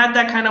 if I had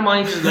that kind of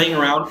money just laying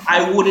around,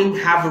 I wouldn't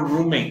have a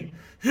roommate.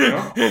 You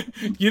know?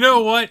 You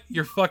know what?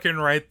 You're fucking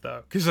right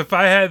though. Because if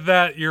I had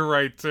that, you're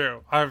right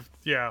too.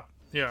 Yeah.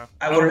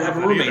 I wouldn't have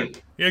a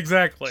roommate.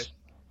 Exactly.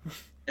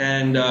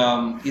 And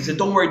he said,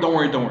 "Don't worry, don't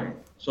worry, don't worry."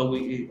 So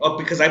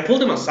because I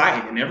pulled him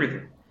aside and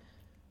everything.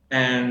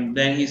 And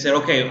then he said,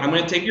 "Okay, I'm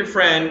gonna take your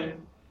friend.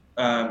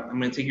 I'm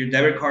gonna take your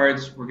debit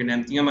cards. We're gonna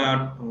empty them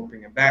out, and we'll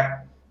bring him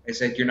back." I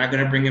said, "You're not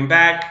gonna bring him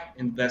back.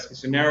 In the best case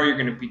scenario, you're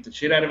gonna beat the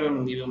shit out of him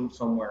and leave him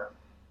somewhere,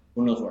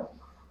 who knows where."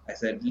 I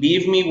said,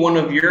 "Leave me one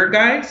of your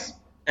guys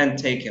and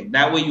take him.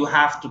 That way, you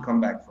have to come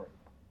back for him."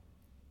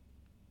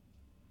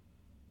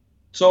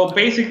 So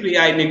basically,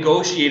 I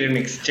negotiated an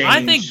exchange.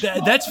 I think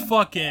that's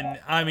fucking.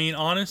 I mean,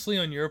 honestly,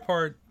 on your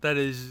part, that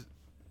is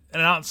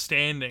an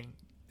outstanding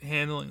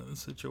handling of the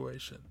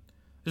situation.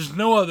 There's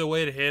no other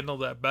way to handle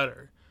that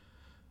better.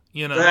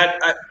 You know.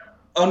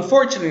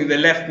 Unfortunately, they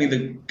left me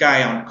the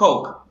guy on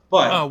coke.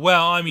 But oh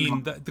well, I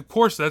mean, of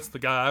course, that's the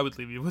guy I would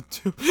leave you with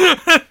too.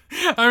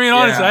 I mean,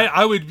 honestly,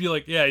 I would be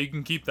like, yeah, you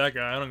can keep that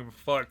guy. I don't give a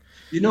fuck.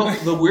 You know,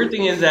 the weird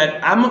thing is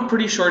that I'm a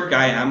pretty short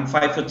guy. I'm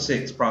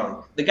 5'6",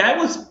 probably. The guy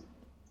was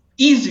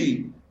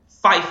easy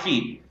 5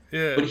 feet,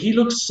 but he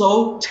looked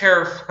so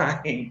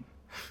terrifying.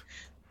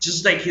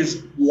 Just like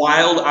his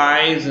wild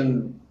eyes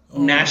and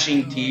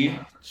gnashing teeth.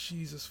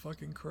 Jesus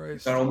fucking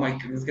Christ! I thought, oh my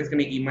god, this guy's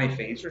gonna eat my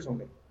face or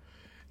something.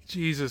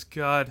 Jesus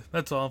God,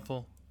 that's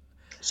awful.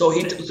 So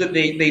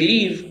they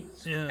leave,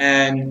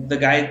 and the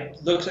guy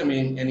looks at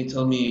me and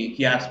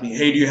he asked me,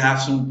 "Hey, do you have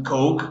some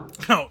coke?"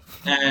 No.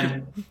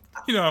 And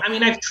I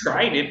mean, I've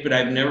tried it, but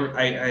I've never,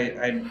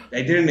 I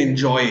didn't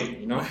enjoy it,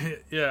 you know.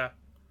 Yeah.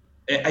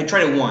 I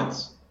tried it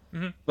once,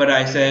 but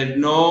I said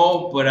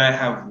no, but I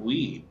have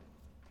weed,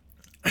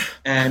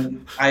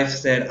 and I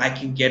said I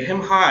can get him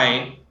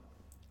high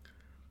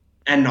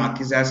and knock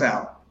his ass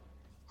out,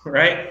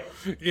 right?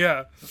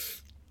 Yeah.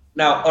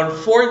 Now,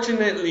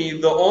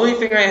 unfortunately, the only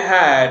thing I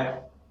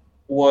had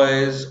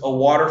was a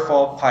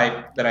waterfall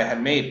pipe that I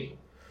had made.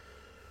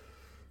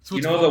 So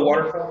you know the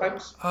waterfall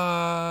pipes? No,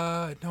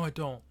 I don't. I don't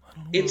know.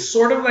 It's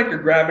sort of like a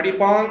gravity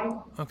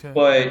bong,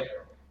 but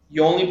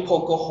you only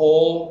poke a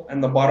hole in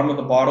the bottom of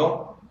the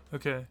bottle.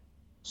 Okay.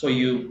 So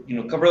you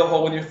cover the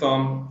hole with your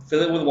thumb,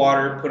 fill it with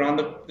water, put on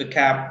the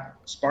cap,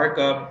 spark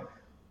up,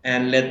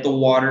 and let the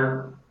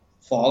water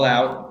fall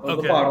out of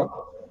the bottle.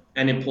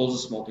 And it pulls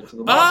the smoke into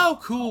the bottle. Oh,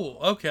 cool.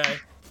 Okay.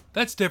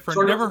 That's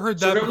different. Never heard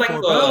that before.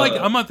 Like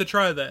I'm about to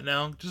try that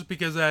now, just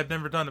because I've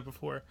never done it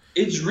before.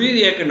 It's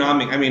really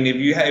economic. I mean, if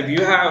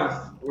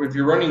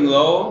you're running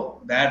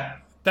low,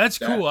 that's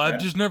cool. I've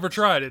just never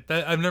tried it.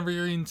 I've never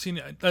even seen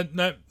it.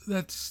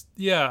 That's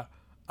yeah.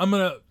 I'm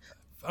gonna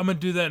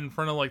do that in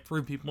front of like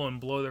 3 people and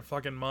blow their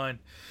fucking mind.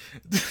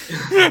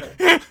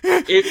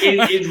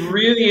 It's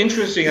really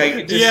interesting.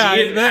 Like to see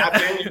it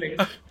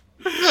happen.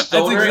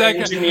 Stoner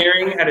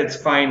engineering at its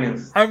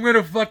finest. I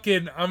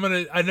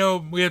know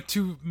me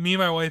and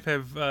my wife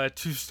have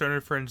 2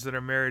 stoner friends that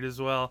are married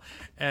as well,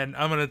 and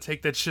I'm gonna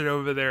take that shit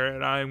over there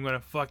and I'm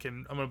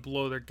gonna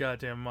blow their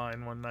goddamn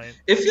mind one night.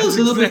 It feels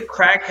a little bit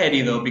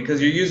crackheady though,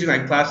 because you're using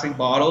like plastic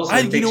bottles. So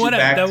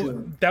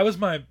that was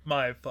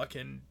my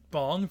fucking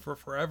bong for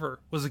forever,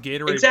 was a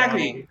Gatorade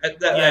exactly.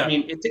 I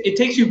mean, it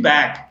takes you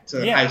back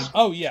to high school.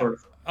 Oh yeah. Sort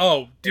of.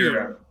 Oh,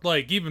 dude,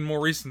 like even more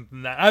recent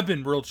than that. I've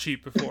been real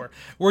cheap before,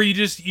 where you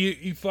just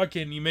you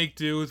make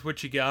do with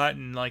what you got,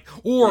 and like,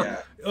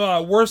 or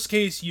worst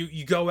case,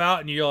 you go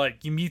out and you're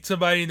like, you meet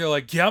somebody and they're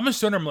like, yeah, I'm a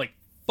stoner. I'm like,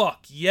 fuck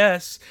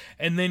yes,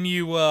 and then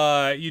you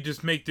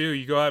just make do.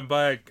 You go out and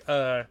buy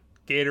a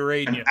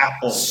Gatorade and you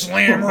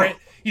slam it.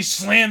 You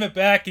slam it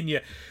back and you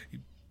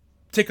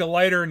take a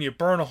lighter and you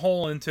burn a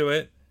hole into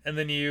it, and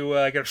then you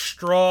get a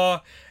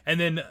straw, and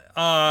then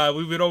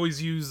we would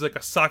always use like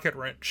a socket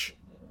wrench.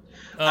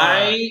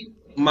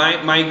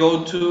 My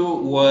go-to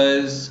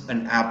was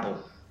an apple.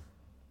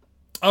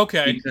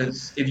 Okay.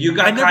 Because if you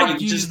got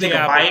caught, you just take a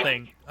bite.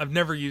 Thing. I've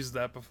never used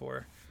that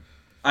before.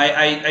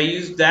 I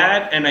used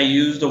that, and I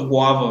used a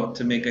guava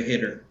to make a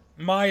hitter.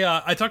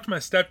 I talked to my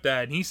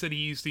stepdad, and he said he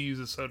used to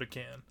use a soda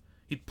can.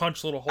 He'd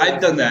punch little holes.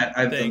 I've done that.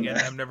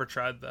 I've never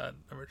tried that.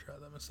 Never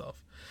tried that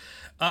myself.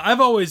 I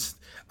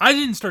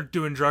didn't start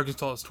doing drugs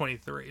until I was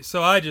 23,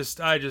 so I just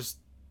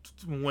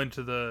went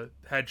to the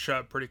head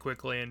shop pretty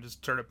quickly and just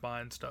started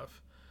buying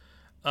stuff.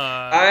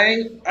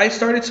 I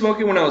started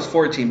smoking when I was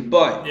 14,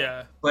 but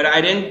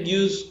I didn't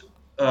use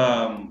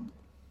I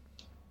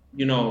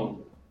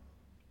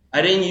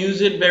didn't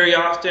use it very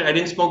often. I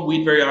didn't smoke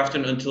weed very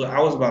often until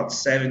I was about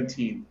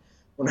 17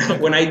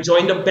 when I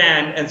joined a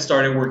band and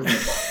started working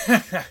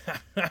at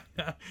bars.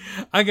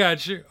 I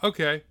got you.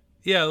 Okay.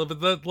 Yeah,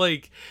 but that,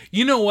 like,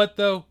 you know what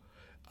though?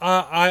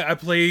 I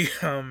play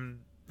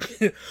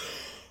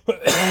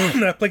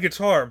I play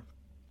guitar,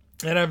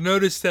 and I've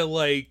noticed that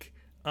like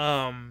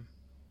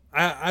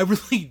I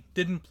really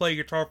didn't play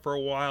guitar for a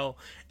while,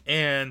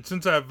 and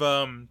since I've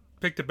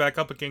picked it back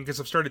up again because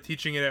I've started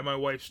teaching it at my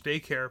wife's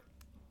daycare,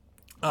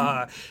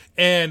 uh,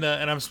 and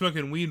I'm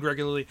smoking weed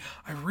regularly,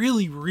 I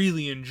really,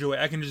 really enjoy it.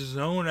 I can just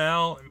zone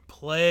out and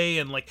play,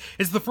 and like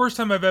it's the first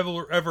time I've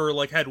ever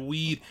like had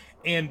weed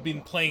and been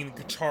playing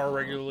the guitar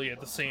regularly at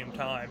the same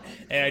time,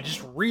 and I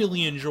just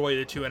really enjoy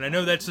the two. And I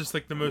know that's just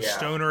like the most Yeah.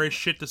 stonerish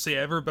shit to say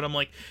ever, but I'm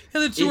like,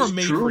 yeah, the two are It's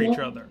made for each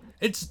true. other.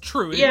 It's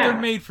true. They're Yeah.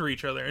 made for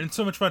each other, and it's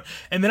so much fun.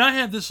 And then I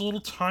have this little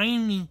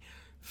tiny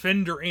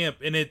Fender amp,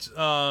 and it's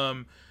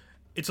a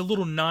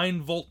little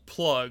 9-volt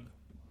plug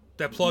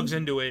that plugs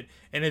into it,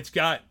 and it's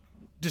got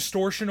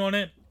distortion on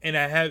it, and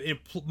I have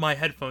my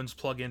headphones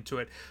plug into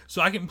it,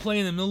 so I can play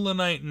in the middle of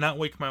the night and not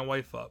wake my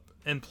wife up,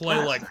 and play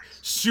That's like nice.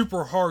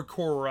 super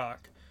hardcore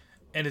rock,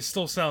 and it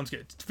still sounds good.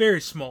 It's very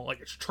small,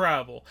 like it's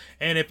travel,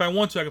 and if I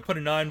want to, I can put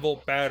a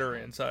 9-volt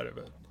battery inside of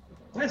it,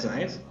 That's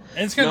nice.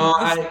 and it's kind No,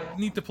 of it's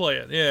neat to play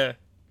it. Yeah.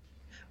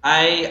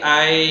 I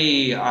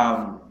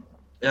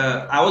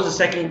was the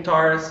second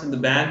guitarist in the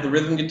band, the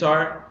rhythm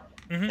guitar,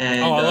 Oh, and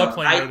I love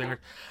playing rhythm guitar.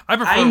 I I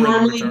prefer rhythm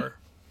normally guitar.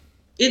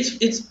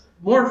 it's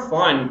more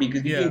fun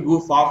because you Yeah. can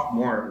goof off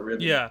more with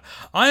rhythm. Yeah,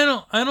 I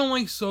don't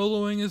like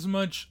soloing as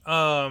much.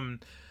 I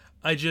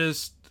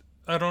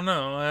don't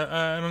know.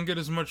 I don't get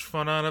as much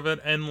fun out of it.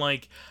 And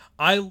like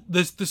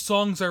the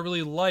songs I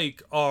really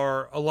like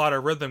are a lot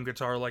of rhythm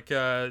guitar. Like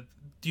do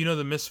you know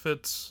the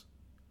Misfits?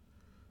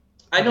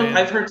 I The know band.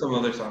 I've heard some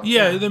other songs.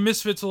 Yeah, Yeah. the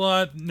Misfits a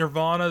lot.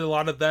 Nirvana, a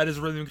lot of that is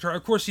rhythm guitar.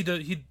 Of course, Kurt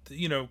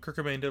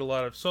Cobain did a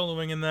lot of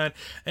soloing in that.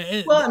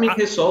 Well, I mean, I,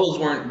 his solos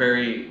weren't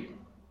very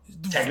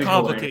technical or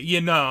complicated.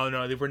 anything. Yeah,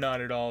 no, they were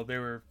not at all. They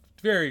were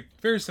very,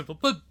 very simple,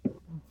 but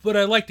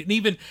I liked it. And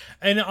even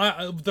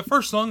the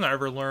first song I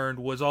ever learned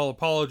was "All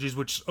Apologies,"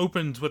 which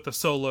opens with a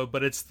solo,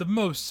 but it's the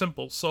most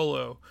simple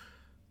solo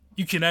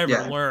you can ever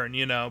Yeah. learn.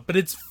 But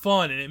it's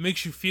fun and it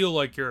makes you feel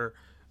like you're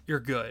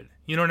good.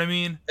 You know what I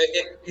mean?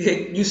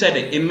 You said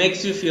it. It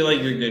makes you feel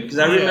like you're good. Because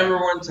I Yeah. remember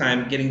one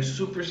time getting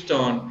super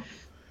stoned.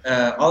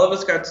 All of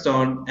us got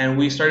stoned, and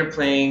we started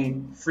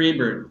playing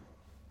Freebird.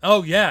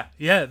 Oh yeah.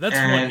 That's one.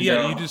 And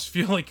Yeah, you just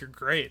feel like you're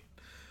great.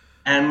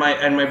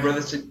 my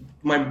brother said,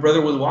 my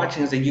brother was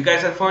watching and said, "You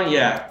guys have fun?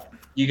 Yeah.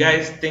 You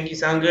guys think you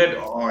sound good?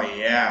 Oh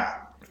yeah.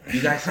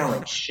 You guys sound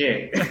like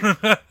shit."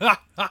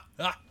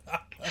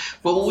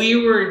 But we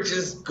were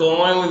just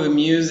going with the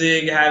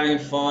music, having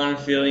fun,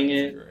 feeling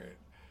it. Great.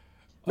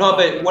 No, Oh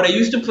but man. what I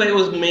used to play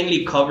was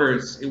mainly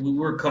covers. We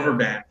were a cover Yeah.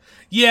 band.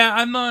 Yeah,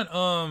 I'm not.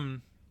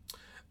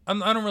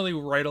 I don't really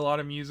write a lot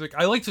of music.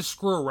 I like to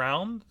screw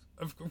around,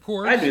 of I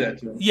course. do that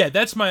too. Yeah,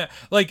 that's my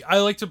like. I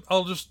like to.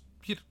 I'll just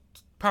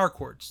power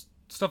chords,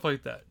 stuff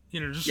like that.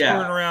 Just screwing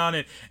Yeah. around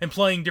and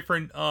playing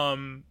different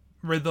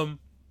rhythm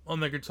on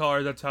the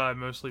guitar. That's how I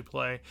mostly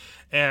play,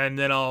 and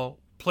then I'll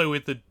play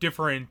with the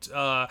different.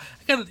 I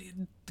got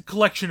a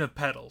collection of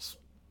pedals.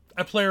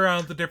 I play around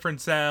with the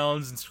different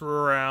sounds and screw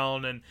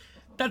around, and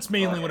that's Oh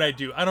mainly what I yeah.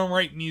 do. I don't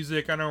write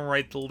music. I don't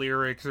write the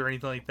lyrics or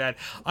anything like that.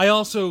 I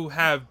also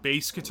have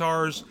bass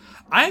guitars.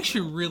 I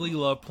actually really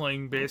love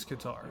playing bass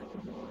guitar.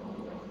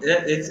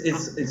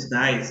 It's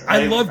nice.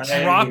 I love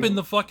dropping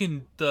the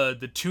fucking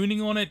the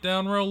tuning on it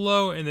down real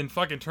low and then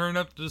fucking turn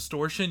up the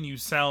distortion. You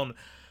sound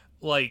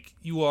like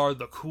you are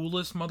the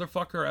coolest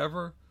motherfucker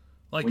ever.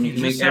 Like when you you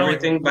can just make sound like,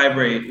 everything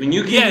vibrate. When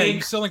you can yeah, you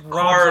make sound like Rob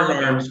car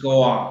Zombie. alarms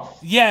go off.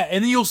 Yeah,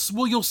 and then you'll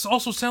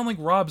also sound like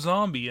Rob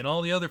Zombie and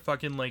all the other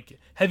fucking like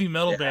heavy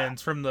metal Yeah.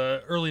 bands from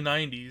the early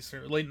 '90s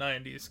or late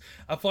 '90s.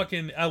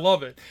 I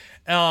love it.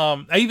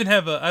 I even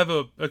have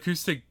a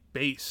acoustic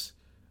bass,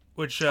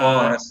 which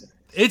Oh, that's.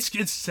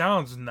 it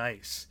sounds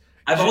nice.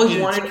 I've always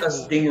It's wanted a cool.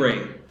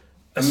 Stingray,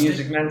 A a sti-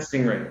 Music Man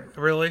Stingray.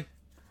 Really?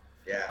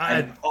 Yeah, I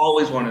I've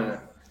always wanted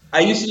that. I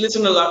used to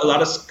listen to a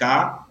lot of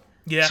ska,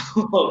 yeah.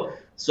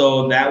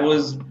 so that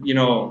was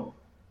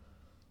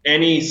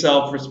any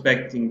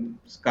self-respecting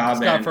ska Scott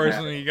band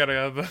personally, you gotta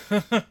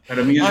have. had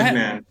a Music I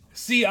Man.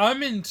 see.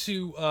 I'm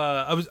into.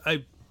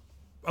 I've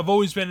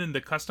always been into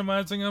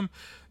customizing them.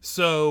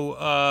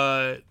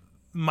 So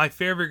my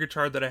favorite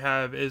guitar that I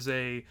have is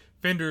a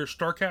Fender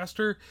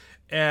Starcaster,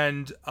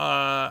 and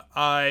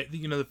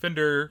the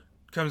Fender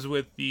comes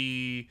with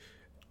the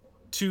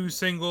two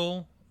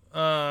single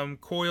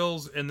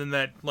coils and then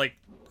that like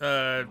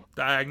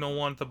diagonal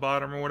one at the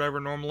bottom or whatever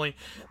normally.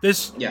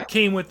 This Yeah.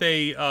 came with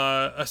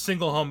a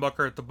single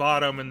humbucker at the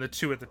bottom and the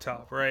two at the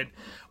top, right?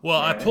 Well,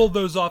 I Right. pulled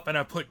those off and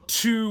I put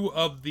two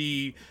of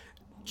the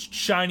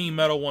shiny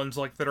metal ones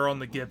like that are on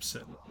the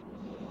Gibson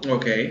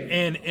Okay.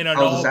 and in an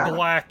How's all it sound?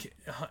 black,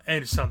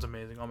 and it sounds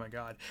amazing. Oh my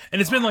god.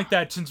 And it's been like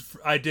that since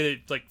I did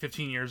it like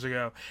 15 years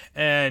ago,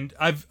 and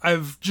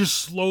I've just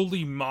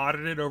slowly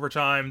modded it over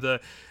time.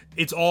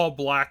 It's all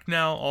black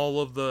now,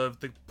 all of the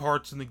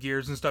parts and the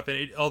gears and stuff,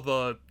 and all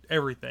the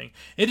everything.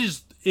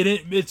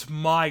 It's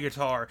my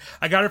guitar.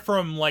 I got it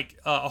from like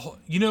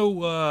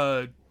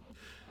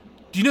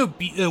do you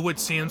know what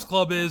Sam's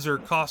Club is, or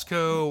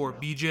Costco, or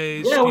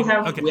BJ's? Yeah,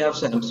 Okay. we have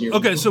Sam's here.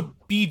 Okay, so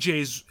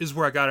BJ's is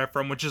where I got it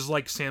from, which is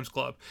like Sam's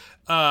Club.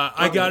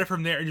 I got it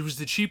from there, and it was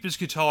the cheapest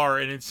guitar,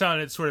 and it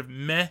sounded sort of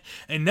meh,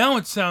 and now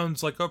it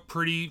sounds like a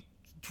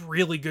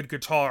really good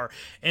guitar,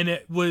 and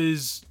it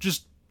was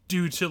just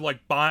due to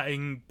like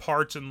buying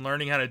parts and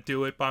learning how to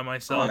do it by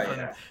myself, Oh,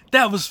 and yeah.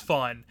 that was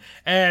fun.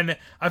 And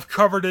I've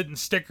covered it in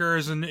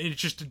stickers, and it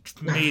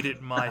just made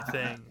it my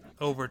thing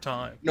over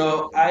time.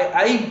 No,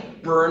 I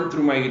burned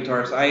through my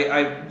guitars.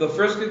 The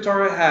first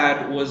guitar I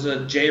had was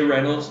a J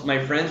Reynolds.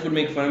 My friends would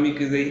make fun of me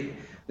because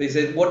they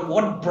said,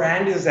 what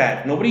brand is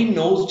that? Nobody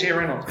knows J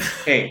Reynolds.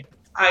 Hey,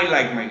 I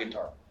like my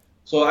guitar.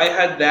 So I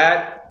had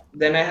that.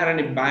 Then I had an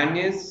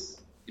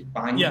Ibanez.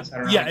 Yeah, Ibanez, I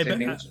don't know how yeah, to say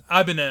names.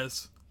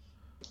 Ibanez.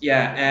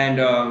 Yeah, and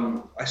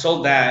I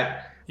sold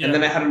that. And Yeah.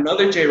 then I had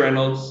another J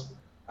Reynolds.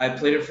 I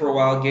played it for a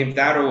while, gave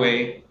that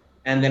away.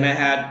 And then I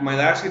had my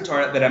last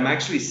guitar that I'm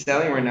actually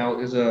selling right now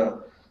is a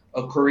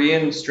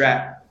Korean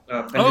Strat,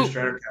 Fender Oh,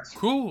 Stratocaster.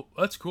 cool.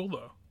 That's cool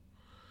though.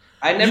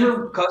 I You,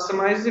 never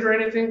customized it or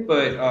anything,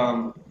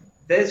 but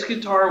this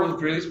guitar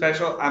was really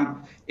special.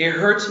 It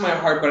hurts my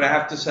heart, but I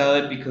have to sell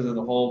it because of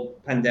the whole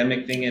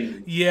pandemic thing.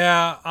 And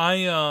yeah,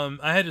 I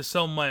had to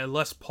sell my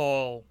Les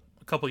Paul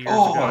a couple years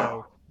oh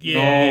ago.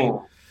 Yeah.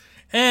 no,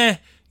 Eh,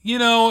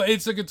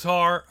 it's a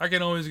guitar. I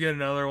can always get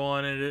another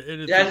one, and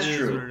it that's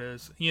is what true. it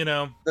is. You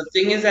know. The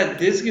thing is that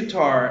this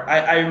guitar,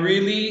 I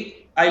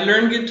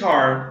learned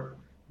guitar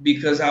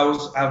because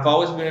I've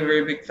always been a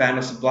very big fan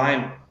of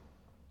Sublime.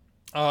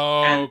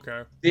 Oh, And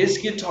okay. this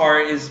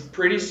guitar is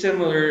pretty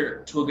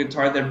similar to a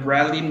guitar that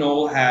Bradley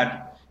Noel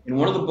had in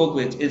one of the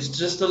booklets. It's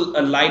just a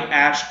light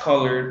ash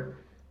color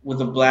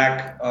with a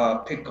black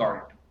pick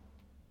guard.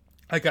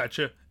 I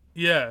gotcha.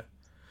 Yeah.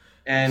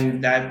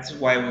 And that's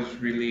why it was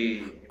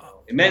really,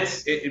 it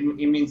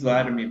means a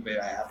lot to me, but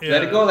I have to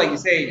let it Yeah. go. Like you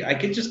say, I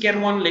could just get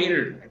one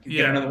later. I could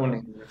get Yeah. another one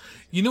later.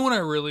 You know what I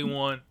really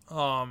want?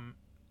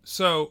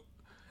 So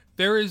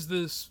there is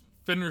this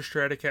Fender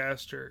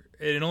Stratocaster.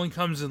 It only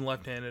comes in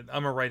left-handed.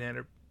 I'm a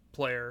right-handed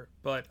player,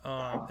 but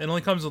Uh-huh. it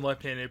only comes in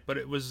left-handed. But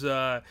it was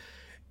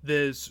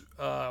this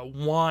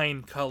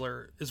wine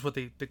color is what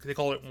they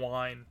call it,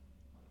 wine.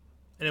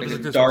 And it Like was a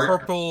like this dark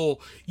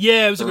purple,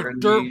 yeah, it was like a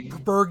burgundy.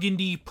 dirt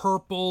burgundy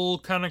purple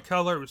kind of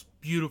color. It was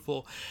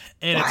beautiful,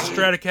 and it's a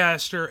Right?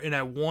 Stratocaster, and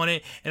I want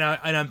it, and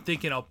I'm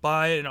thinking I'll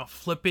buy it and I'll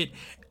flip it,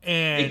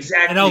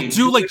 and I'll Exactly.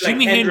 do Do like it like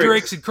Jimi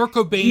Hendrix Hendrix. and Kurt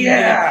Cobain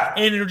did, Yeah.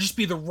 and it'll just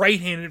be the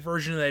right-handed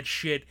version of that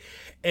shit.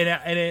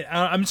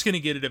 I'm just gonna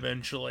get it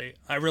eventually.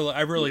 I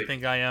really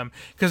think I am,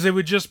 because it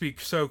would just be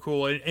so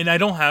cool. And I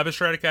don't have a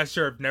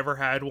Stratocaster. I've never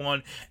had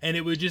one, and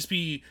it would just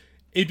be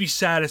it'd be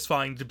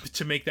satisfying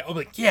to make that. I'm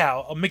like, yeah,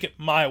 I'll make it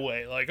my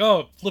way. Like,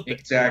 oh, flip it,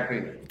 Exactly.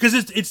 because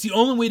it's the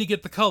only way to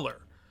get the color.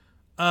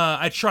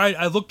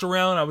 I looked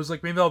around. I was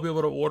like, maybe I'll be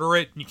able to order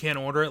it. You can't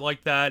order it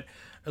like that.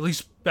 At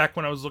least back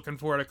when I was looking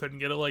for it, I couldn't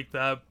get it like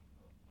that.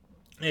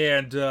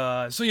 And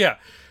so yeah,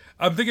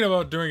 I'm thinking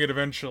about doing it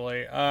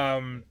eventually.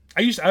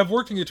 I've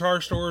worked in guitar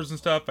stores and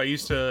stuff. I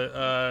used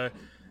to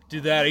do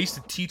that. I used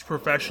to teach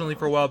professionally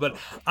for a while, but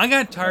I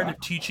got tired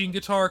of teaching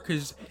guitar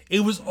because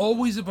it was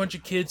always a bunch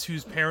of kids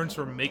whose parents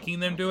were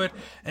making them do it,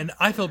 and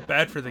I felt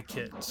bad for the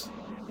kids.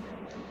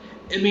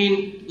 I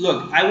mean,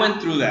 look, I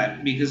went through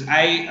that because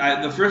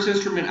the first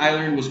instrument I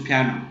learned was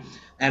piano,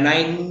 and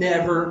I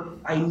never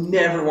wanted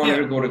Yeah,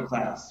 to go to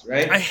class, I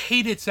right?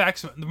 hated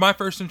saxophone. My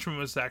first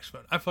instrument was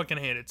saxophone. I fucking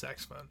hated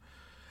saxophone.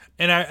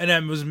 And I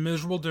was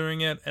miserable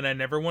doing it, and I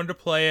never wanted to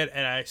play it,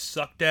 and I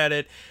sucked at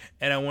it,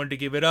 and I wanted to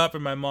give it up,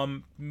 and my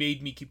mom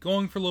made me keep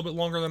going for a little bit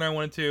longer than I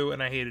wanted to,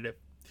 and I hated it.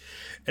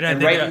 And I And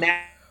think right now,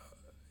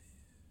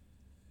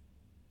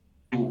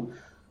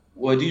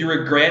 well, do you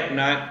regret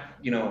not,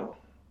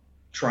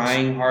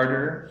 trying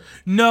harder?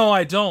 no,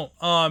 I don't,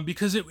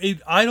 because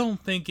I don't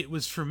think it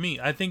was for me.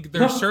 I think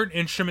there are certain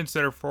instruments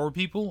that are for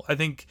people. I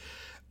think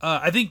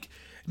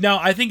now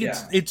I think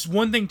Yeah. it's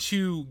one thing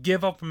to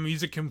give up on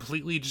music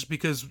completely just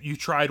because you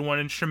tried one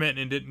instrument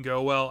and it didn't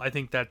go well. I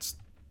think that's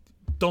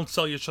don't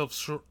sell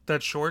yourself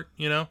that short,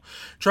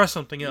 try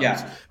something else,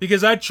 Yeah.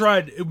 because I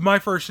tried my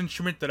first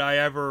instrument that I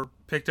ever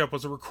picked up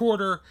was a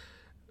recorder.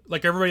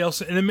 Like everybody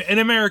else in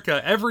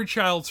America, every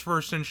child's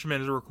first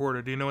instrument is a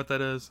recorder. Do you know what that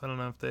is? I don't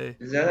know if they.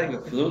 Is that like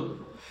a flute?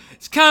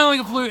 It's kind of like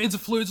a flute. It's a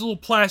flute. It's a little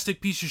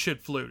plastic piece of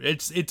shit flute. You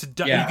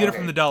Yeah, get it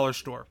from okay. the dollar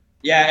store.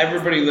 Yeah,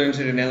 everybody learns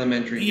it in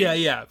elementary Yeah,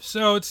 years. yeah.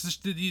 So it's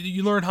just,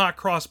 you learn hot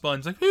cross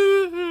buns like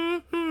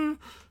it's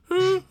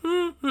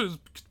a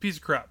piece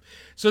of crap.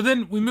 So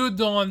then we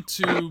moved on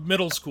to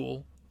middle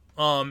school,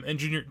 and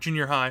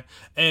junior high,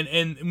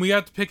 and we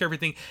got to pick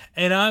everything.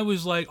 And I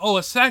was like, oh,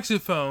 a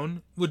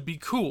saxophone would be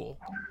cool,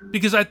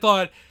 because I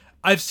thought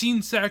I've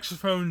seen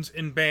saxophones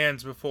in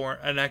bands before,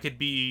 and I could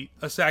be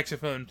a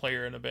saxophone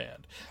player in a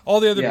band.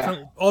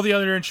 Yeah. All the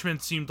other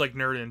instruments seemed like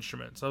nerd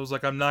instruments. I was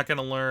like, I'm not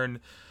gonna learn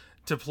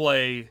to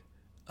play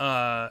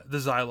the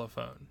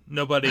xylophone.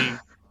 Nobody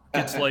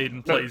gets laid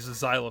and plays the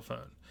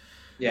xylophone.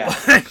 Yeah.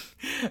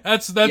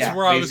 That's Yeah,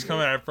 where I was basically.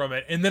 coming at from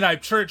it. And then I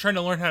tried trying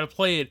to learn how to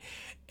play it,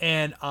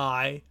 and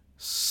I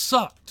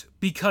sucked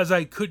because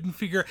I couldn't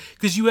figure,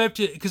 because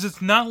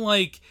it's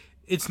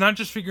not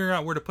just figuring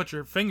out where to put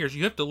your fingers.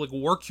 You have to like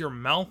work your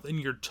mouth and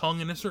your tongue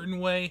in a certain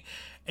way,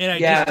 and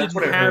Yeah, that's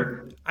what I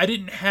heard. I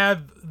didn't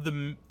have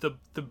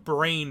the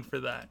brain for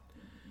that.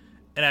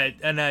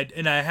 and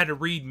I had to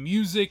read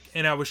music,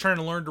 and I was trying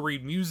to learn to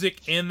read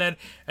music and that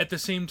at the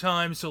same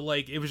time. So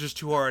like it was just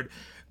too hard.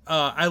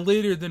 I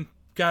later then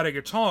got a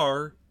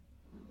guitar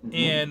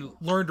and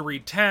learned to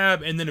read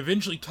tab, and then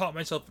eventually taught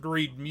myself to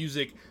read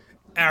music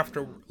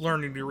after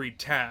learning to read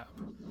tab.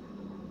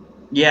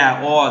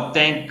 Yeah. Oh,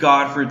 thank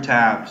God for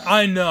tabs.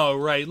 I know,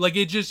 right? Like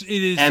it is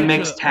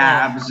MX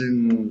tabs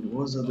and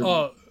what was the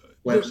other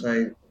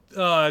website?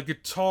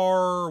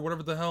 Guitar,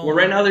 whatever the hell. Well,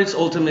 right now there's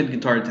Ultimate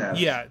Guitar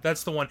Tabs. Yeah,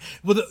 that's the one.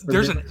 Well,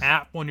 there's an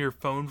app on your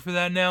phone for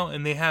that now,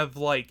 and they have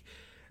like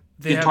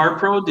Guitar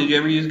Pro. Did you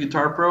ever use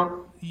Guitar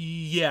Pro?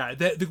 Yeah,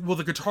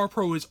 the Guitar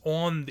Pro is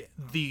on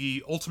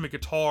the Ultimate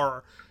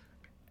Guitar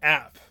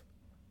app.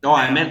 No,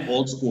 I meant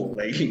old school,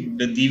 like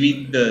the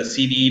DVD, the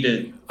CD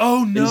to.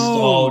 Oh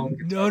install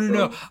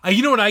no!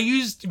 You know what I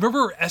used?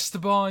 Remember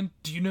Esteban?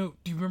 Do you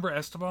remember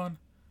Esteban?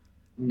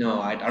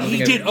 No, I don't He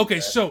think did. I Okay,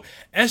 so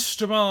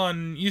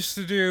Esteban used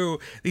to do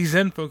these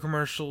info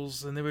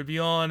commercials, and they would be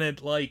on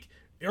at like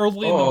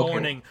early in the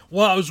morning.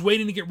 While I was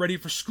waiting to get ready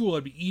for school,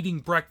 I'd be eating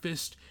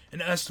breakfast,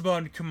 and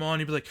Esteban would come on.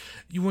 He'd be like,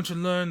 "You want to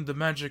learn the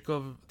magic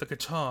of the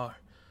guitar?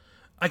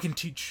 I can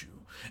teach you."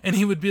 And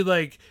he would be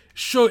like,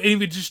 and he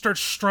would just start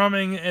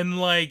strumming, and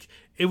like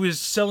it was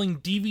selling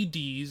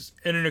DVDs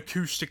and an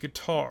acoustic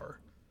guitar.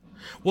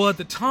 Well, at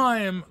the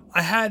time,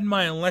 I had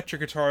my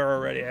electric guitar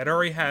already. I'd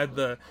already had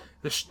the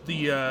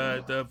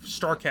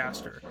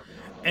Starcaster,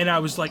 and I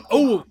was like,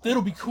 "Oh,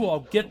 that'll be cool. I'll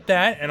get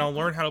that, and I'll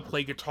learn how to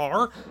play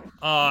guitar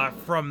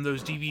from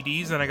those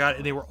DVDs."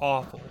 And they were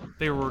awful.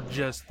 They were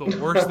just the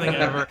worst thing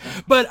ever.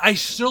 But I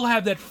still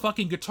have that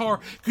fucking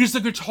guitar because the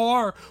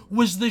guitar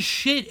was the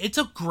shit. It's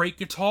a great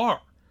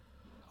guitar.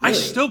 Really? I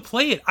still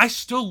play it. I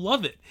still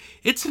love it.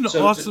 It's an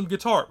awesome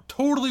guitar.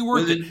 Totally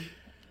worth it.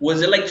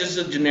 Was it like just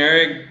a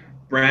generic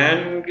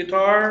brand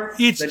guitar?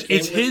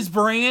 It's his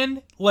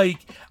brand. Like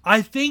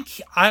I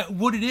think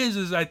what it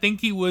is I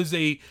think he was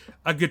a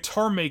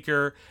guitar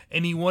maker,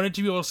 and he wanted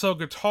to be able to sell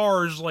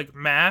guitars like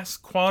mass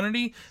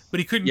quantity, but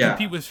he couldn't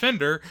compete with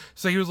Fender.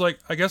 So he was like,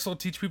 I guess I'll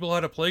teach people how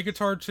to play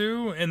guitar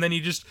too. And then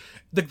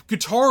the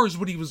guitar is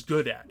what he was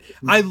good at.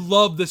 I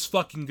love this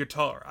fucking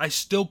guitar. I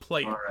still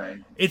play it. Right.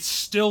 It's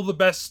still the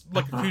best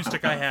like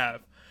acoustic I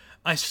have.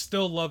 I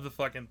still love the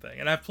fucking thing,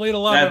 and I've played a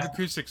lot of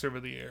acoustics over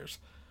the years.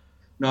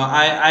 No,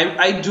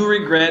 I do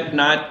regret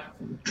not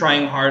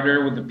trying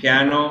harder with the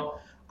piano.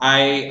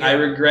 I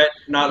regret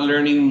not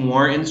learning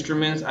more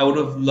instruments. I would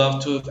have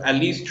loved to have at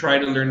least tried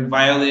to learn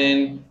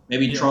violin,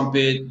 maybe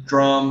trumpet,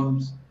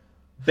 drums.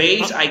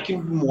 Bass I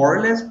can more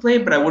or less play,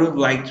 but I would have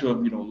liked to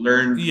have,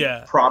 learned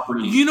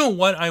properly. You know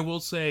what I will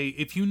say?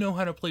 If you know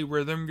how to play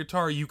rhythm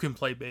guitar, you can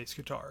play bass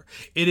guitar.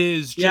 It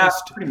is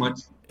just pretty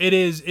much. It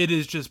is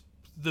just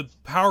the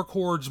power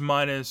chords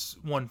minus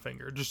one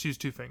finger. Just use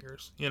two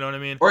fingers. You know what I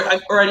mean? Or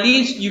at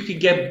least you could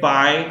get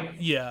by.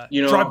 Yeah.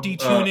 Drop D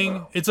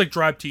tuning. It's like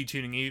drop D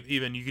tuning.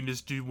 Even you can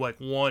just do like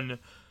one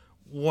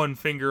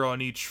finger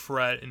on each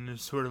fret and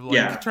just sort of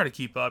like try to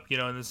keep up.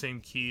 In the same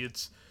key.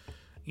 It's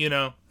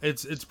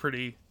it's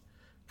pretty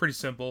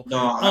simple. No,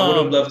 I would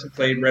have loved to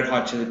play Red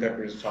Hot Chili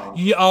Peppers song.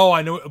 Yeah. Oh,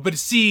 I know. But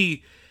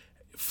see,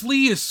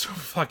 Flea is so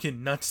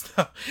fucking nuts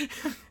though,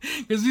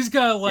 because he's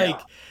got like,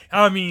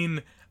 I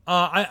mean.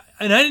 I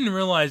didn't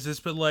realize this,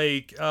 but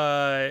like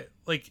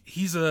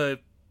he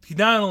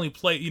not only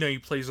he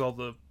plays all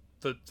the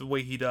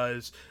way he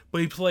does, but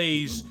he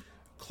plays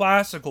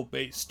classical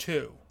bass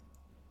too.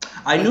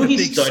 I knew he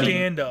studied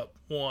stand up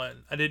one.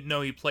 I didn't know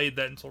he played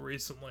that until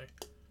recently.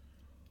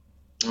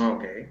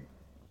 Okay.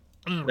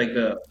 Like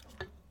the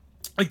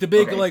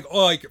big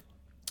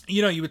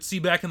you would see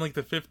back in like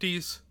the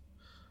 50s.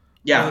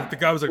 Yeah. Like the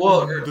guy was like,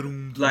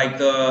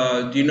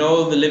 do you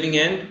know The Living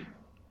End?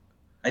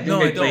 I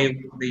think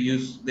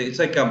it's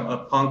like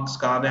a punk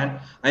ska band.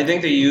 I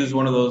think they use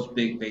one of those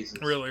big basses.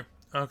 Really?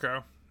 Okay.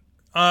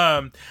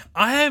 I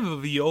have a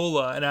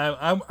viola, and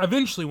I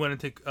eventually went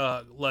to take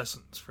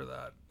lessons for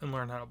that and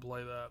learn how to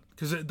play that,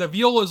 because the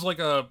viola is like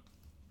a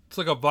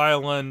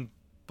violin,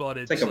 but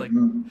it's like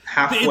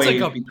halfway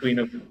between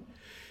a.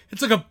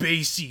 It's like a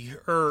bassy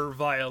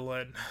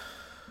violin.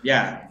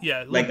 Yeah.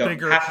 Yeah, like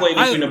bigger. Halfway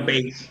between a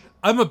bass.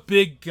 I'm a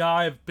big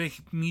guy, big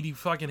meaty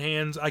fucking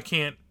hands. I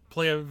can't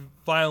play a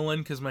violin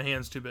because my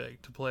hand's too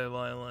big to play a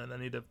violin. I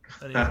need a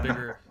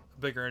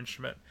bigger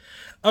instrument.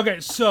 Okay,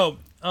 so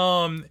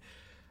all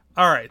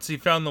right, so you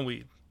found the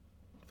weed,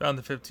 found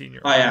the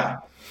 15-year-old. Oh yeah.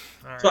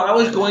 Right. So I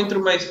was going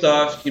through my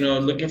stuff,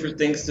 looking for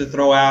things to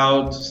throw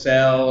out, to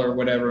sell, or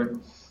whatever,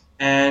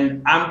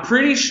 and I'm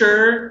pretty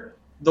sure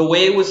the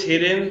way it was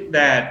hidden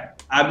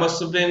that I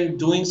must have been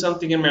doing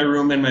something in my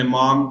room, and my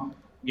mom,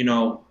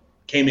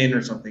 came in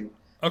or something,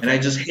 and I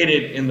just hid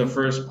it in the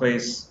first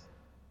place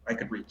I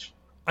could reach.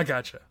 I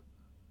gotcha.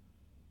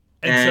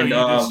 And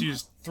so you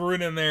just threw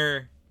it in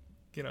there,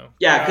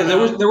 Yeah,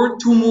 because there were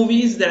two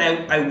movies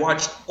that I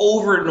watched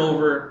over and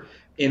over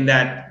in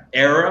that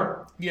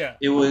era. Yeah.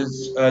 It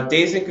was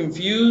Dazed and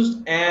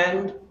Confused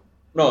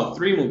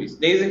three movies.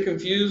 Dazed and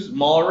Confused,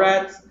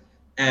 Mallrats,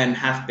 and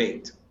Half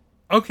Baked.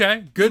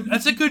 Okay, good.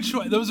 That's a good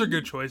choice. Those are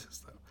good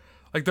choices, though.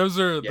 Like those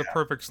are the Yeah.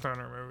 perfect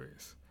stoner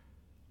movies.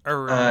 I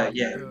really like.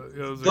 Yeah.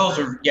 Those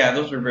are great.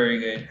 Those are very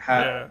good.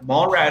 Yeah.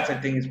 Mallrats, I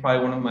think, is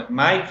probably one of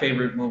my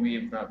favorite movie,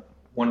 if not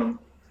one of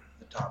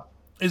the top.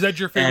 Is that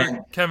your favorite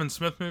And Kevin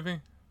Smith movie?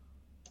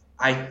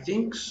 I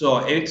think so.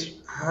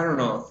 I don't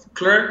know.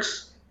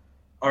 Clerks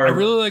I are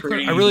really like. I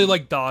really pretty.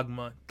 like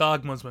Dogma.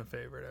 Dogma's my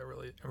favorite. I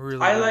really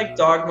I love like it.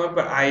 Dogma,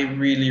 but I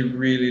really,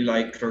 really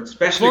like Clerks,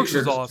 especially Clerks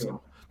is Clerks awesome.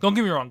 2. Don't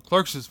get me wrong.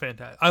 Clerks is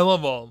fantastic. I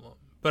love all of them,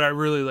 but I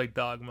really like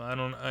Dogma.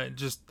 I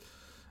just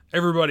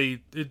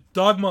everybody.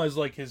 Dogma is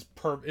like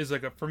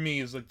for me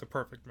is like the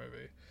perfect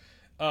movie.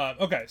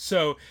 Okay,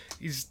 so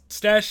he's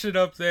stashed it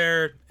up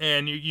there,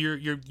 and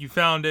you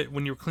found it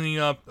when you were cleaning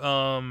up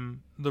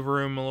the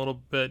room a little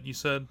bit. You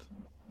said,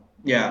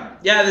 Yeah,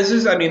 yeah. This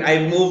is. I mean,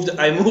 I moved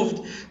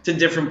to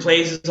different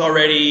places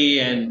already,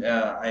 and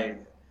I.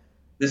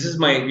 This is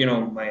my,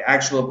 my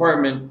actual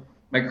apartment,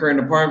 my current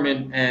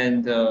apartment,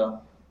 and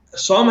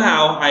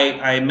somehow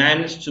I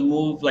managed to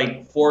move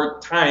like 4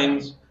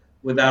 times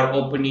without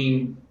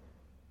opening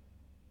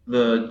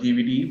the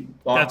DVD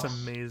 "That's box.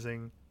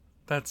 amazing.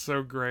 That's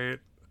so great."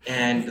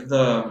 And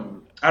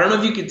I don't know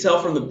if you can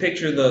tell from the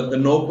picture, the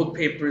notebook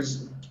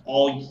paper's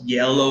all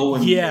yellow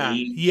and Yeah, beige.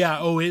 yeah.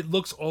 Oh, it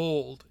looks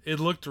old. It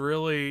looked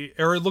really,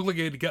 or it looked like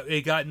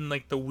it gotten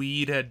like the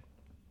weed had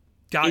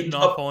gotten It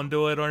off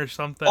onto it or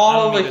something. I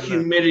don't All the even know.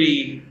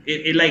 humidity,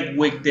 it like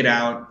wicked it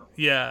out.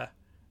 Yeah,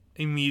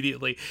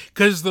 immediately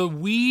because the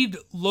weed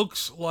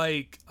looks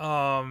like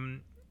how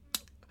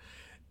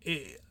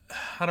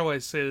do I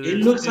say It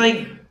this? looks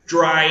like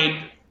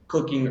dried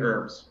cooking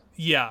herbs.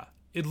 Yeah,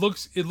 it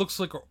looks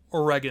like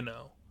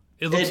oregano.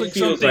 It looks It like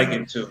feels like something.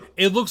 it too.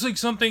 It looks like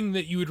something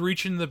that you would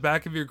reach in the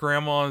back of your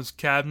grandma's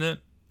cabinet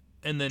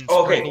and then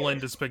sprinkle Okay,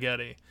 into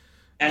spaghetti.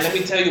 and let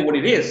me tell you what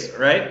it is,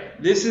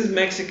 right? This is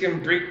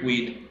Mexican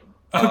brickweed,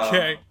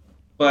 Okay.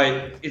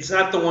 but it's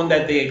not the one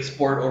that they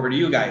export over to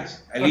you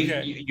guys. At least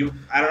Okay.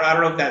 I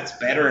don't know if that's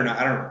better or not.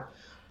 I don't know.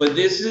 But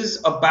this is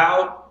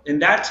about in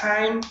that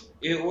time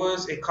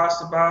it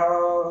cost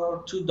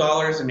about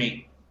 $2 an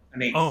eighth.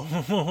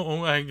 Oh,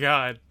 my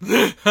god.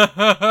 That's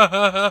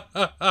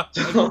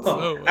So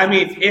so I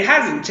mean, it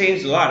hasn't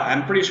changed a lot.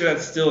 I'm pretty sure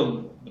that's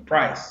still the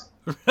price.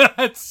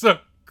 that's so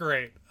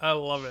great. I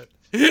love it.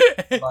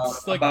 About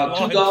It's like about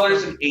two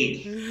dollars watching. an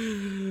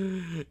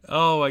eighth.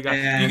 Oh my god!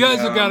 You And guys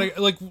have got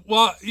to like.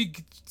 Well,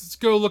 just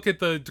go look at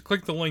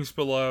click the links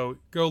below.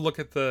 Go look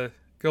at the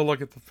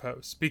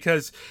post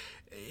because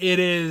it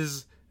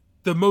is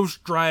the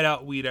most dried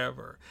out weed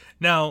ever.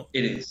 Now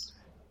it is.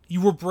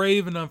 you were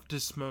brave enough to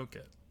smoke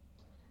it,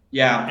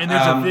 Yeah. and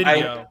there's a I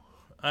video.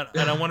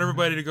 And I want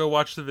everybody to go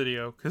watch the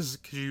video because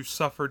you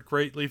suffered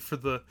greatly for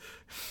the.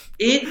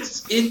 it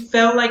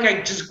felt like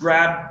I just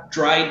grabbed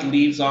dried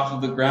leaves off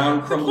of the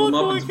ground, It crumbled them looked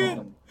up, and like smoked it.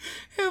 them.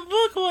 It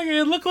looked like it.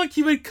 It looked like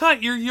you had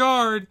cut your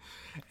yard,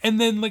 and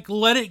then like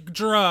let it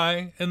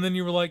dry, and then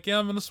you were like, "Yeah,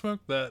 I'm gonna smoke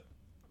that."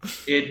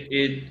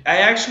 I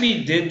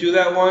actually did do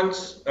that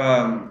once, as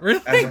a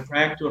Really?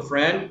 prank to a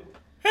friend.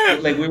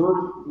 Like we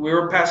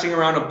were passing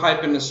around a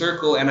pipe in a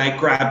circle, and I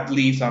grabbed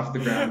leaves off the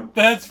ground.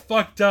 That's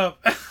fucked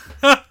up.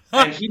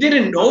 And he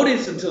didn't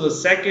notice until the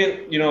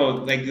second,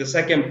 like the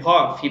second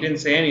puff. He didn't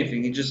say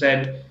anything. He just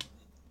said,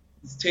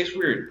 "It tastes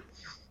weird,"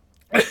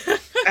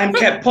 and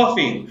kept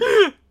puffing.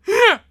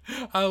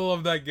 I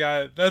love that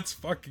guy. That's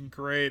fucking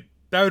great.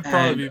 That would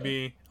probably And be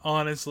me,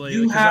 honestly.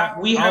 Because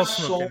we I'll have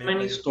smoke so many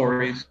anything.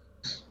 stories,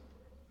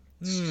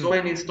 Hmm. so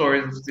many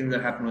stories of things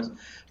that happened to us.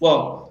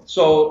 Well,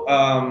 so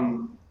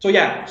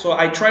yeah, so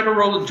I tried to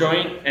roll a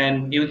joint,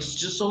 and it was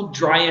just so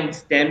dry and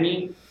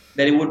stemmy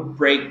that it would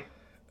break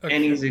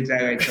any Okay.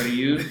 zigzag I try to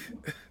use.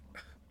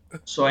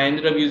 So I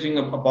ended up using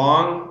a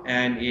bong,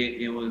 and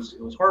it was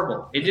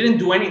horrible. It didn't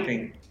do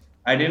anything.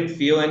 I didn't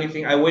feel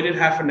anything. I waited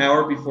half an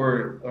hour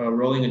before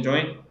rolling a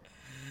joint,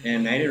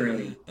 and I didn't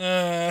really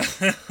Uh,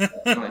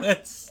 much.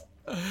 that's.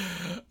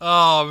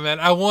 Oh man,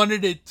 I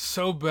wanted it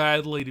so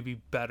badly to be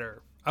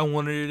better. I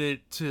wanted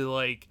it to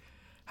like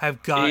have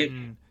It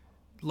gotten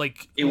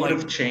it would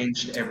have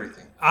changed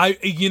everything.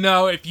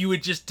 if you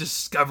had just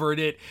discovered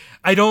it,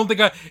 I don't think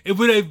it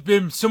would have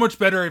been so much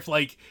better if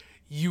like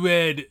you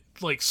had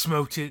like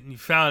smoked it and you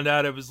found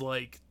out it was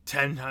like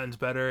 10 times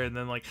better, and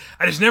then like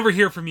I just never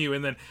hear from you,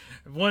 and then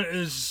one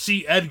is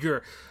see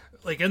Edgar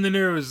like in the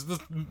news, this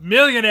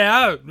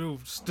millionaire who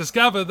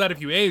discovered that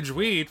if you age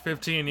weed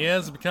 15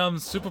 years it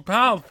becomes super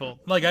powerful.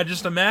 Like I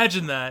just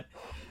imagine that.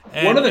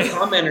 One And of the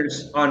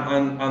commenters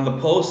on the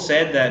post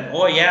said that,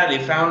 oh yeah,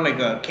 they found like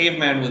a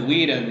caveman with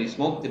weed and they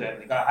smoked it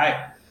and they got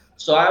high.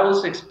 So I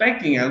was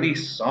expecting at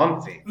least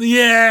something.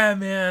 yeah,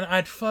 man,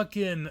 I'd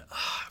fucking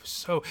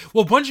so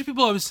well. A bunch of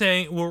people I was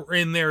saying were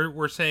in there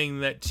were saying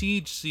that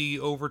THC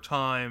over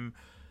time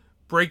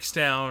breaks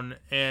down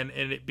and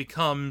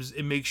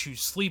it makes you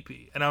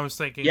sleepy. And I was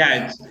thinking,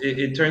 Yeah,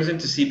 it turns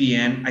into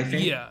CBN, I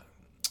think. yeah,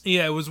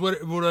 yeah, it was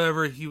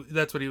whatever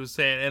that's what he was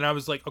saying. And I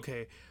was like,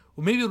 okay,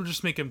 well maybe it'll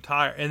just make him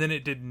tired. And then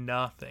it did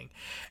nothing.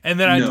 And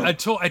then No. I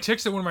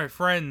texted one of my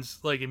friends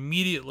like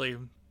immediately,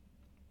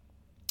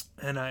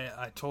 And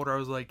I told her, I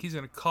was like, he's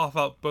going to cough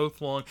out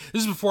both lungs.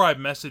 This is before I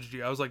messaged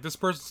you. I was like, this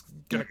person's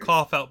going to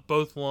cough out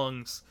both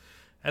lungs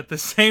at the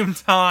same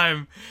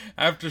time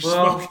after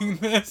smoking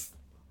this.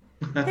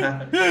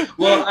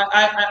 Well,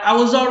 I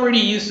was already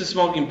used to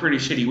smoking pretty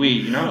shitty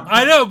weed, you know?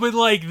 I know, but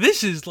like,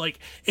 this is like,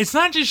 it's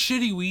not just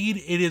shitty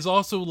weed. It is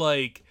also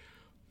like...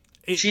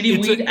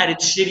 shitty weed at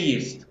its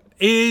shittiest.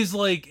 It is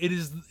like it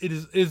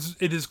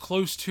is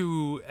close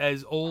to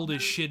as old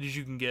as shit as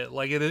you can get.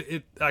 Like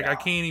I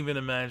can't even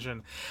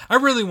imagine. I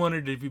really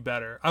wanted it to be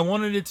better. I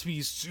wanted it to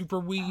be super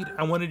weed.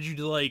 I wanted you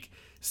to like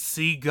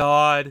see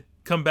God,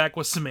 come back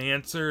with some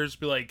answers,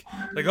 be like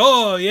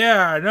oh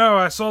yeah, no,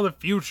 I saw the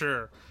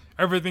future.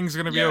 Everything's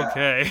gonna be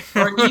okay.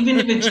 Or even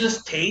if it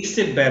just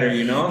tasted better,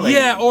 you know? Like,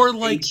 yeah, or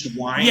like aged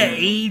wine. Yeah,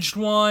 aged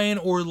wine,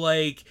 or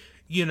like,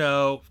 you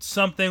know,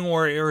 something,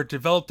 or it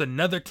developed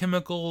another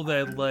chemical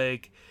that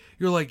like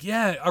you're like,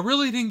 yeah, I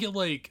really didn't get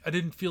like, I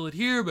didn't feel it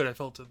here, but I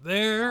felt it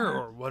there,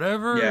 or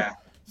whatever. Yeah,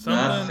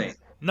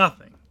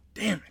 nothing.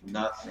 Damn it,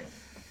 nothing.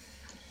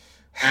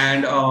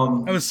 And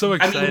I was so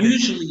excited. I mean,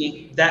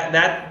 usually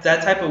that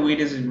type of weed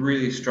isn't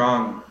really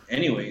strong,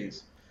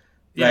 anyways.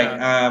 Like,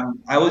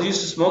 I was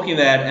used to smoking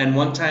that, and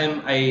one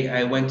time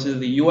I went to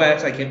the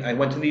U.S. I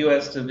went to the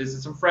U.S. to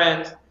visit some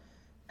friends,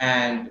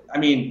 and I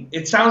mean,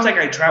 it sounds like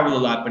I travel a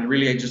lot, but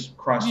really I just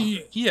crossed.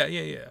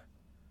 Yeah.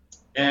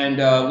 And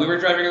we were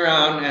driving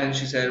around, and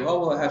she said, "Oh,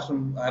 well, I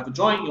have a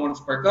joint. You want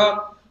to spark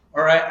up?"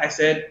 All right. I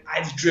said,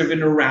 "I've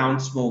driven around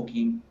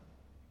smoking."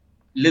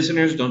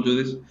 Listeners, don't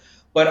do this,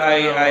 but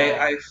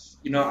I've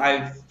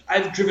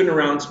driven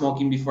around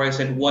smoking before. I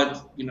said,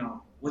 what's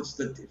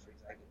the difference?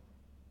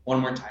 One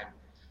more time.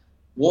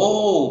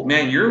 Whoa,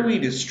 man, your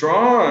weed is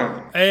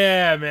strong.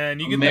 Yeah, man,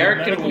 you get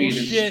American that medical weed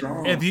shit. Is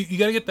strong. If you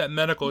gotta get that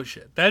medical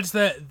shit.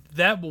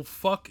 That will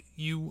fuck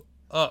you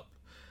up.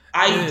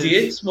 I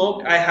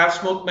have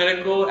smoked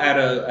medical at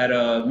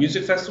a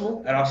music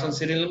festival at Austin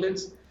City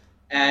Limits,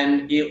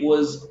 and it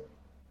was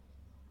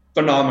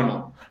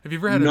phenomenal. Have you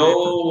ever had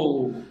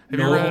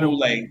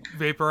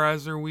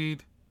vaporizer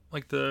weed?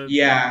 Like the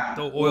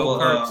oil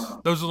carts?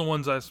 Those are the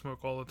ones I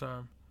smoke all the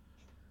time.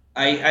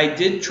 I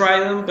did try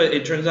them, but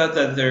it turns out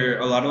that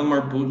a lot of them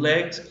are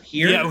bootlegged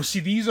here. Yeah, see,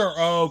 these are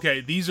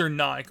okay. These are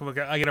not.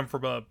 I get them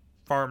from a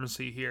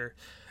pharmacy here.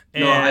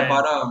 And no, I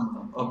bought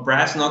a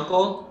brass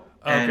knuckle,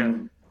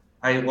 and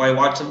I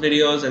watched some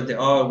videos and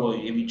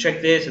if you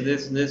check this and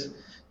this and this, it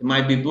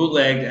might be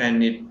bootlegged,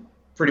 and it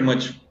pretty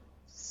much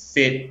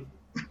fit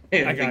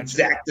the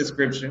exact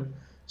description.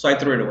 So I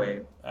threw it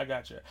away. I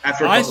gotcha.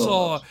 After I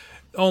saw.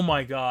 Oh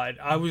my God.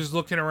 I was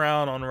looking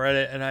around on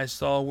Reddit and I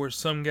saw where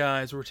some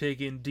guys were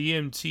taking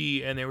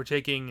DMT and they were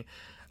taking,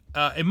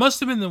 it must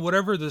have been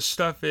whatever the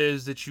stuff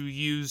is that you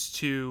use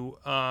to,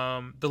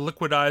 the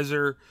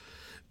liquidizer.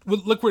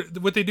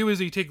 What they do is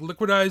they take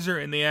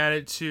liquidizer and they add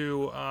it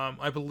to,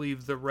 I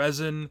believe, the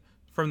resin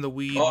from the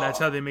weed. And that's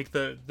how they make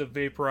the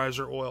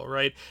vaporizer oil,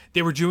 right?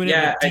 They were doing it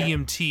with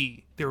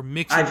DMT. They were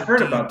mixing I've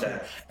heard DMT. About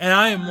that. And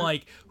I am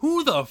like,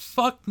 who the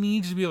fuck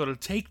needs to be able to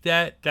take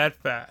that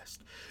fast?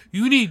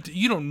 You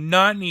do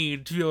not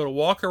need to be able to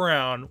walk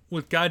around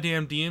with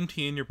goddamn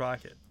DMT in your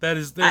pocket. I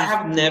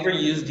have never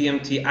used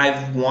DMT.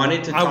 I've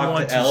wanted to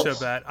talk to Elf. So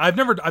bad. I've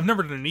never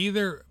done it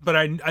either, but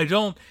I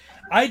don't.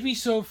 I'd be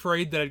so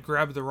afraid that I'd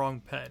grab the wrong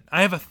pen.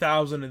 I have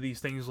 1,000 of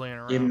these things laying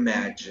around.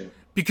 Imagine.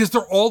 Because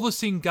they're all the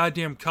same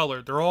goddamn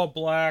color. They're all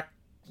black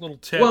little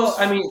tips. Well,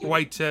 I mean,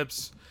 white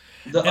tips.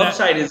 The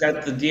upside is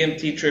that the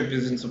DMT trip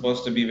isn't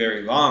supposed to be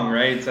very long,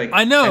 right? It's like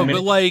I know,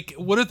 but like,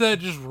 what if that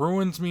just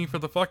ruins me for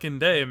the fucking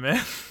day,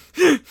 man?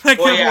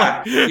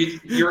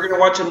 You're gonna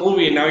watch a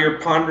movie and now you're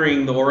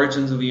pondering the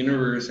origins of the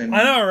universe and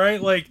I know,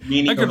 right? Like,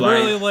 I could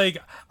really life.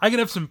 I could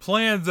have some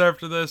plans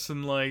after this,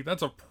 and like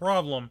that's a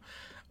problem.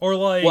 Or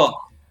like,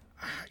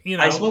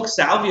 I smoked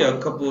salvia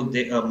a couple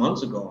of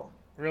months ago.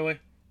 Really?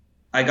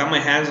 I got my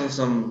hands on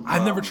some.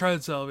 I've never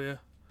tried salvia.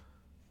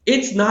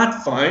 It's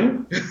not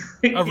fun.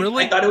 Oh,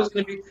 really? I thought it was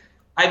going to be...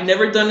 I've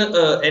never done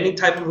any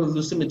type of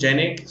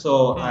hallucinogenic,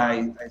 so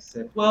I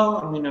said, well,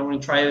 I mean, I'm going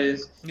to try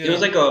this. Yeah. It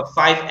was like a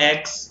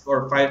 5X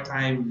or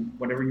 5-time,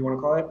 whatever you want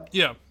to call it.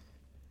 Yeah.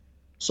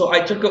 So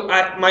I took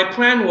my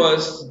plan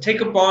was to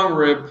take a bong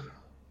rip,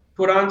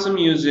 put on some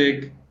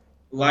music,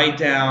 lie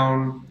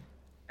down,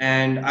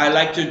 and I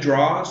like to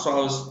draw, so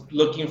I was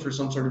looking for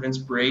some sort of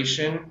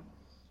inspiration.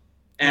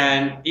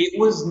 And it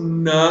was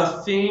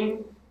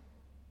nothing...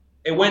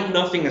 It went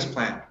nothing as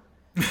planned.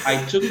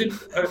 I took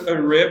a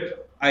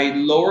rip. I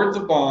lowered the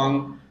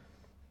bong.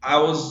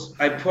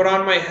 I put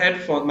on my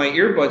headphones, my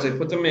earbuds. I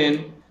put them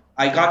in.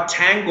 I got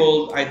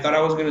tangled. I thought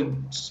I was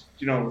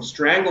gonna,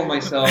 strangle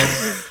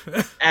myself.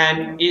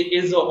 And it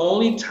is the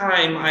only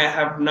time I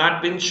have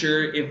not been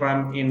sure if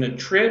I'm in a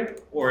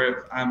trip or if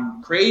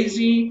I'm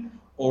crazy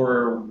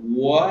or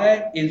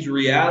what is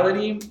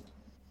reality.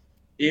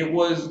 It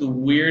was the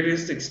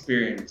weirdest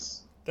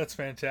experience. That's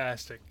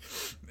fantastic.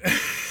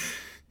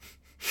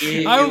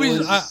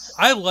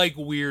 I like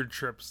weird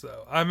trips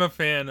though. I'm a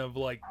fan of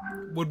like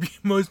what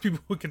most people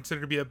would consider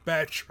to be a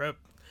bad trip.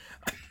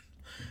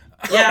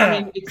 Yeah, I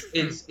mean,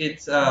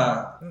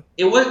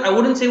 it was. I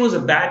wouldn't say it was a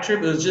bad trip.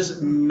 It was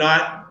just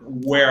not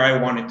where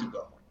I wanted to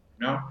go.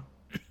 You know?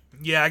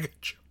 Yeah, I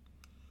got you.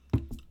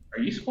 Are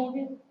you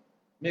smoking?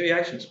 Maybe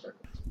I should smoke.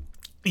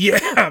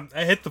 Yeah,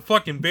 I hit the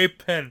fucking vape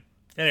pen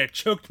and it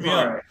choked me All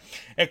up. right.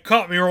 It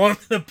caught me right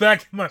in the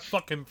back of my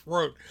fucking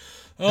throat.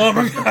 Oh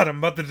my god, I'm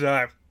about to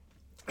die.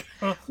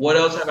 What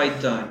else have I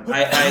done?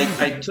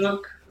 I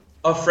took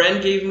a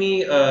friend gave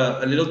me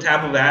a little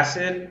tab of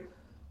acid,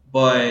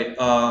 but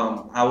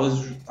I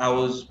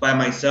was by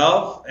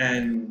myself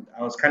and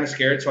I was kind of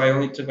scared, so I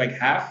only took like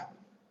half,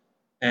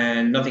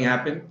 and nothing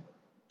happened.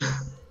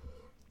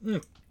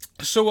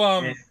 So,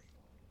 And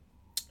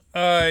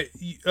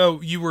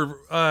you were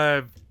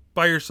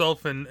by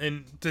yourself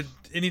and did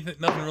anything?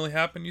 Nothing really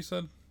happen. You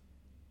said.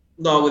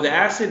 no, with the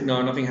acid,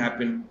 no, nothing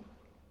happened.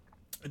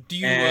 Do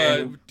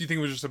And you think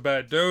it was just a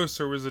bad dose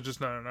or was it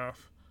just not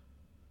enough?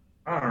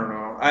 I don't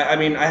know. I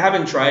mean, I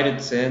haven't tried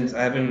it since.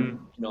 I haven't,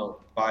 Mm,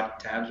 bought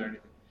tabs or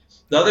anything.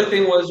 The other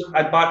thing was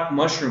I bought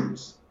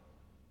mushrooms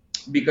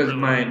because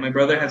really? my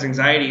brother has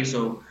anxiety,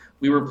 so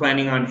we were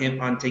planning on him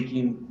on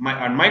taking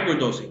on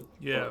microdosing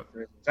Yeah.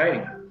 for his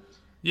anxiety.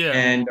 Yeah.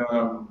 And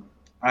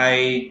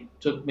I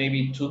took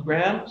maybe 2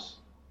 grams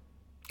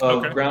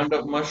of Okay. ground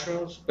up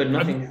mushrooms, but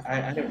I've nothing.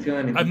 I didn't feel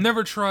I've anything.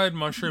 never tried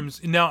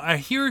mushrooms. Now I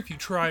hear if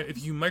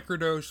you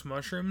microdose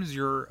mushrooms,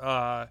 your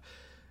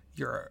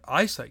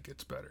eyesight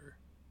gets better.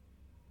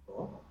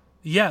 Oh.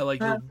 Yeah,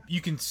 like Uh,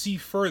 you can see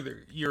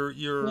further. Your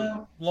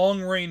yeah,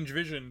 long range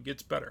vision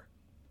gets better.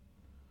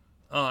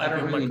 I If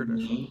you don't have really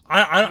microdose. need.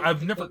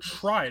 I've never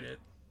tried it,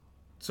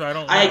 so I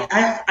don't I, know.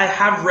 I I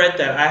have read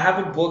that. I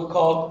have a book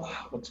called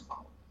what's it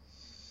called?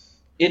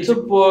 It's Is a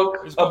it book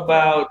is it called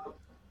crack? about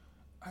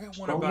I got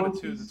one stone about it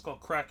too. That's monkeys. called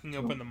cracking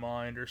open No, the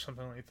mind or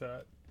something like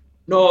that.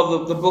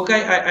 no, the book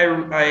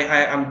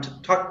I'm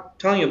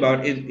telling you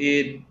about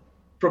it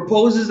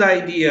proposes the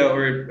idea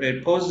or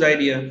it poses the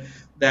idea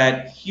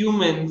that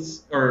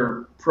humans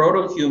or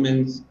proto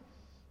humans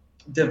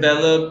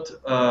developed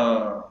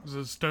Is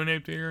it Stone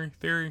Ape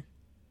theory?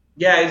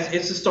 yeah,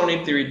 it's a Stone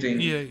Ape theory thing.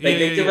 Yeah, Like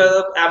they yeah.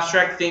 developed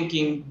abstract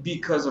thinking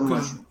because of Because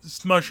mushrooms.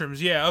 it's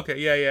mushrooms. Yeah. Okay.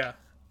 Yeah.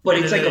 But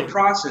And it's then like a they.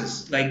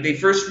 process. Like they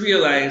first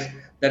realized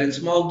that in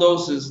small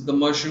doses, the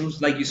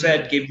mushrooms, like you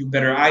said, Mm, gave you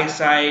better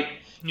eyesight.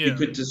 You yeah.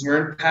 could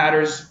discern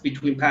patterns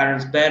between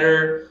patterns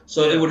better,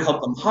 so it Yeah. would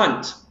help them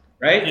hunt,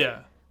 right? Yeah.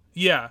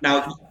 Yeah.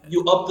 Now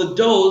you up the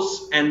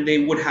dose, and they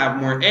would have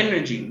more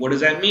energy. What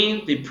does that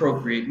mean? They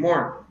procreate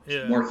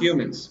Yeah. more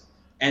humans.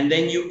 And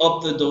then you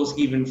up the dose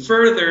even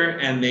further,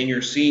 and then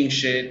you're seeing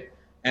shit,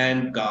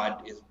 and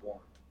God is born.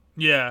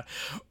 Yeah.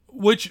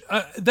 Which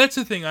that's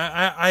the thing.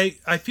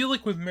 I feel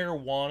like with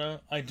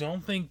marijuana, I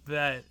don't think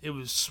that it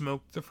was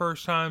smoked the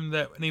first time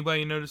that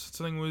anybody noticed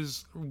something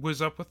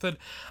was up with it.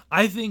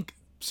 I think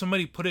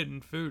somebody put it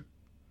in food.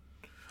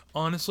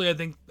 Honestly, I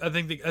think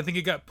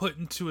it got put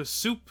into a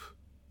soup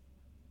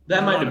with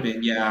That a might lot have of.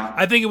 been, yeah.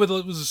 I think it was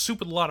a soup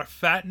with a lot of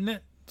fat in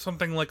it.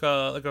 Something like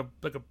a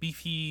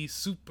beefy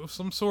soup of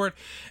some sort,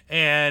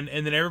 and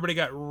then everybody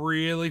got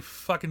really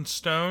fucking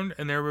stoned,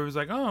 and everybody was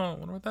like, "Oh, I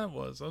wonder what that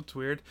was. That's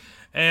weird,"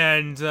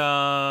 and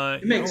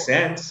It makes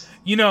sense.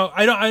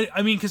 I don't.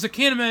 I mean, because I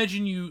can't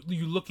imagine you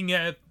looking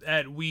at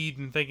weed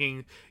and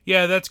thinking,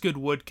 "Yeah, that's good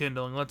wood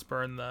kindling. Let's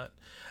burn that."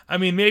 I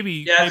mean,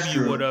 Yeah, maybe that's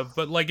you would true. have,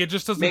 but like it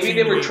just doesn't Maybe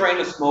they seem to were be. trying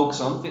to smoke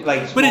something,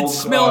 like But it smoke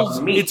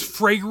smells. It's meat.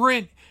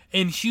 fragrant,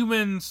 and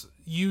humans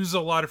use a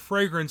lot of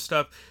fragrant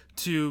stuff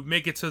to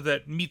make it so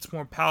that meat's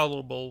more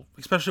palatable,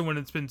 especially when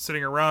it's been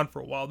sitting around for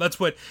a while. That's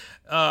what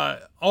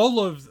all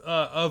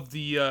of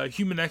the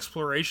human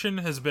exploration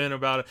has been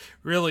about.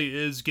 Really,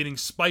 is getting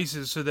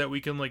spices so that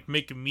we can like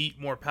make meat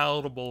more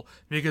palatable.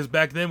 Because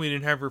back then we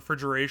didn't have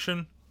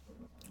refrigeration,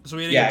 so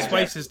we had to Yeah, get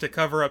exactly. spices to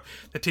cover up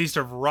the taste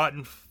of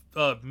rotten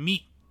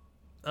meat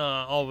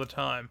all the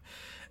time.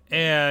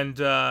 And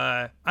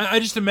I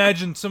just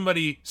imagine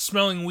somebody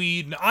smelling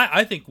weed. And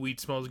I think weed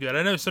smells good.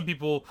 I know some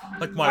people,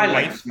 like my I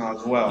like the wife. smell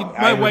as well.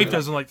 I My really wife like.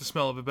 doesn't like the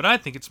smell of it, but I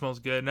think it smells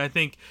good. And I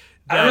think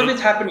I don't that know if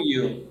it's happened to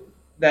you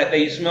that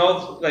you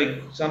smell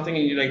like something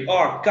and you're like,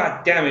 oh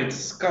god damn it, it's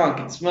skunk.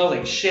 It smells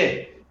like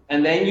shit.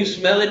 And then you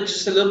smell it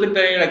just a little bit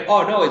better. You're like,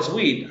 oh no, it's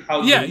weed.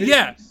 How yeah.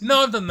 delicious.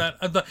 No, I've done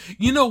that.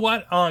 You know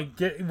what?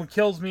 What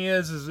kills me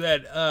is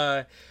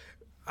that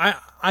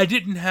I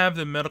didn't have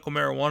the medical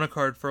marijuana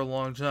card for a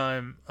long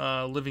time,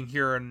 living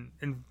here in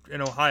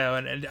Ohio,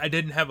 and I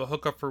didn't have a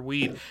hookup for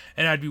weed.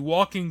 And I'd be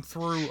walking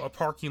through a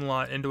parking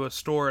lot into a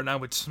store, and I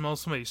would smell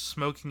somebody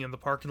smoking in the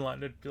parking lot,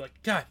 and it'd be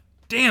like, God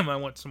damn, I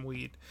want some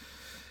weed.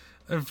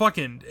 And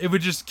fucking, it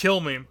would just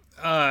kill me.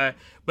 But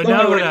No,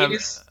 now but what that I mean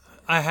is,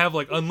 I have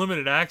like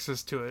unlimited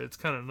access to it, it's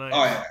kind of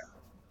oh nice. yeah.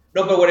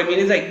 No, but what I mean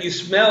is like you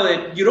smell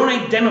it, you don't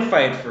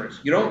identify it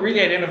first. You don't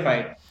really identify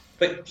it.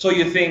 But so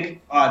you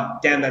think, oh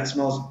damn, that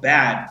smells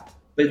bad.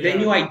 But then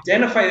Yeah, you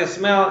identify the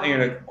smell and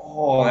you're like,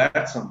 oh,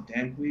 that's some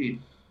dank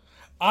weed.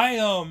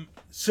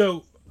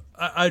 so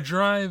I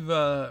drive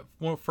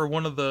for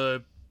one of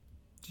the.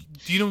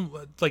 Do you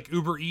know like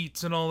Uber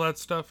Eats and all that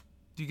stuff?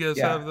 Do you guys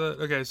Yeah. have that?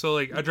 Okay, so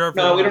like I drive for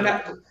No, one we of don't the.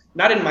 have.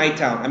 Not in my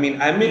town. I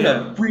mean, I'm in Yeah.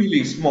 a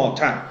really small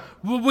town.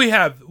 Well, we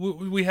have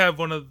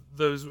one of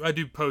those. I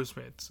do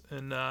Postmates,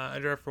 and I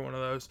drive for one of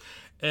those.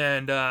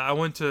 And I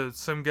went to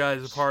some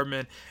guy's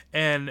apartment,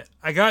 and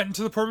I got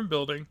into the apartment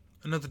building,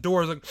 and at the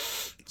door, I was like,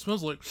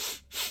 "Smells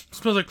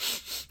like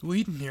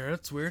weed in here.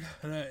 That's weird."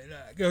 And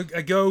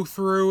I go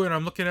through, and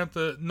I'm looking at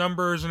the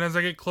numbers, and as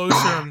I get closer,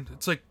 and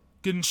it's like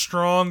getting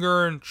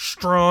stronger and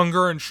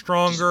stronger and Just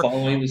stronger.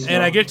 following the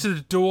And I smell. get to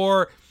the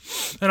door,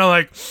 and I'm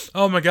like,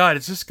 "Oh my god,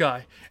 it's this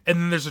guy!" And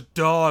then there's a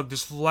dog,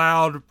 this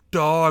loud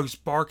dog's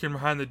barking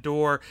behind the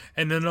door.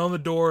 And then on the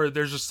door,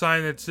 there's a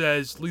sign that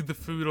says, "Leave the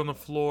food on the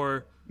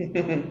floor."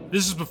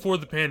 This is before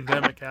the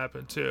pandemic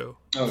happened, too.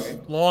 Okay.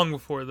 Long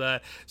before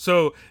that.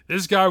 So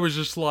this guy was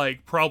just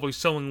like probably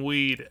selling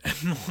weed.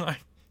 And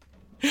like,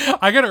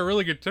 I got a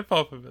really good tip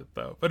off of it,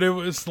 though. But it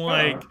was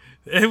like,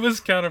 it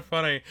was kind of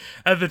funny.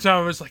 At the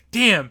time, I was like,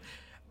 damn.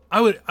 I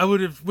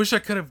would have wish I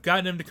could have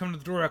gotten him to come to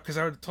the door because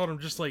I would have told him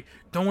just like,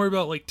 don't worry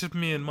about like tipping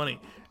me in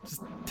money,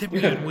 just tip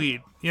me in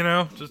weed,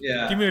 just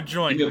Yeah. give me a Give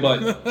joint. me a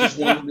bud. Just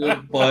one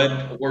little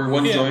bud or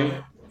one Yeah, joint.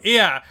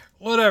 yeah,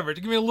 whatever.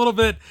 Give me a little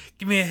bit,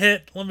 give me a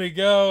hit, let me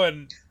go,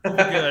 and we'll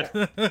be good.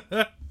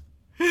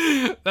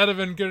 That'd have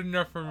been good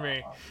enough for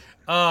me.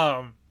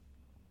 Um,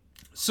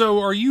 so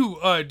are you?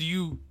 Do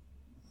you?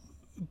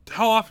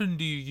 How often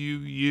do you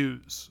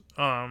use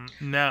now?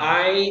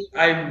 I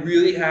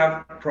really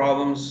have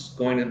problems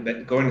going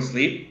to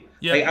sleep.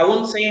 Yep. Like I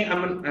won't say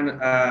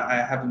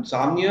I have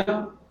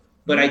insomnia,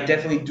 but Hmm. I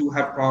definitely do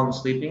have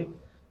problems sleeping.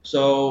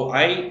 So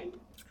I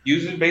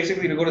use it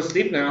basically to go to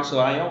sleep now. So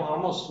I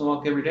almost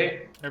smoke every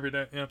day. Every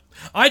day. Yeah,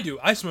 I do.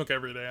 I smoke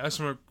every day. I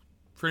smoke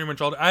pretty much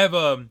all day. I have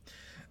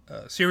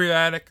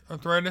psoriatic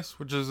arthritis,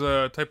 which is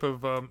a type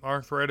of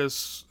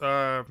arthritis,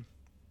 and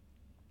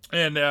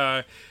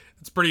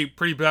it's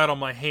pretty bad on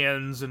my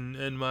hands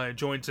and my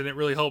joints, and it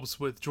really helps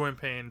with joint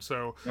pain.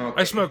 So I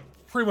Okay. smoke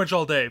pretty much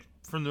all day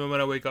from the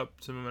moment I wake up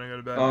to the moment I go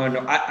to bed. Oh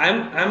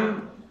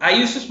no, I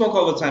used to smoke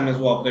all the time as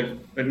well,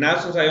 but now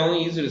since I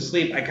only use it to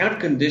sleep, I kind of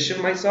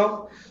condition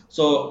myself.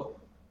 So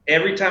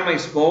every time I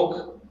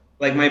smoke,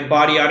 like my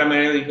body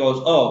automatically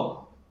goes,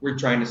 "Oh, we're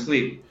trying to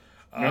sleep,"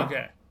 you know?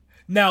 Okay.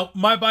 Now,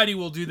 my body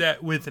will do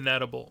that with an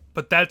edible,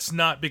 but that's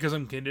not because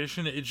I'm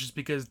conditioned. It's just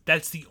because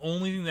that's the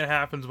only thing that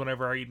happens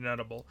whenever I eat an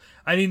edible.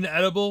 I need an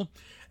edible,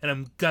 and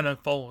I'm gonna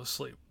fall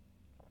asleep.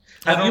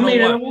 I Have you don't know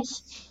made why.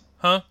 edibles?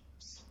 Huh?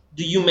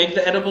 Do you make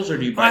the edibles or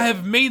do you buy I them?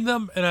 have made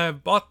them and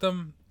I've bought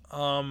them.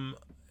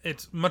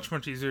 It's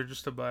much easier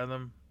just to buy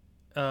them.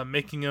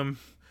 Making them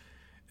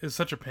is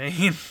such a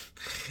pain.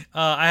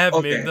 I have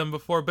made Okay. them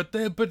before, but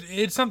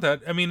it's not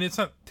that. I mean, it's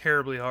not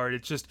terribly hard.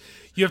 It's just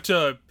you have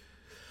to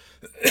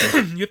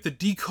you have to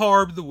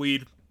decarb the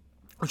weed,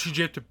 which means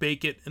you have to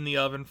bake it in the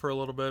oven for a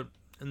little bit,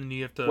 and then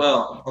you have to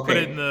Well, put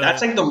it in okay.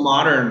 That's the. like the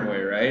modern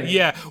way, right?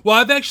 Yeah. Well,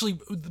 I've actually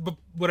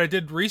what I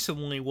did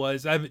recently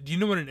was do you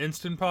know what an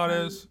instant pot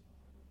is?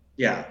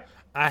 Yeah.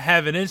 I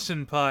have an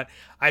instant pot.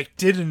 I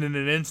did it in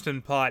an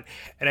instant pot,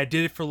 and I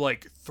did it for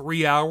like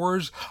 3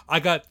 hours. I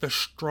got the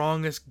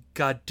strongest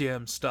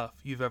goddamn stuff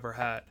you've ever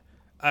had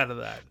out of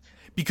that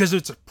because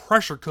it's a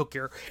pressure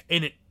cooker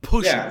and it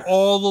pushed Yeah.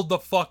 all of the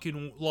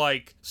fucking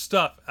like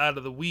stuff out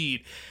of the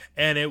weed,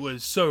 and it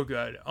was so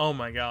good. Oh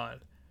my god,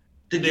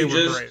 Did they you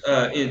were great.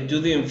 just do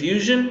the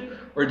infusion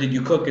or did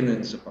you cook in the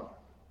Instant Pot?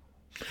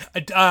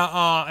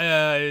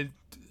 I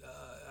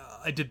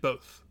did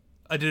both.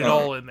 I did it Okay.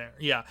 all in there.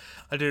 Yeah,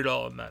 I did it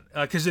all in that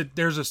because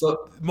there's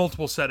So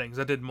multiple settings.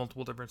 I did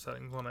multiple different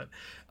settings on it.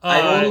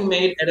 I've Uh, only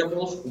made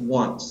edibles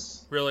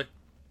once. really?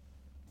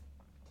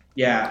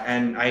 Yeah,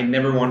 and I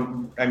never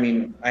want. I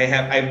mean,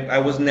 I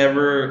was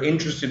never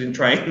interested in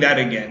trying that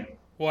again.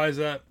 Why is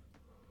that?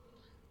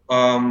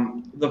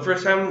 The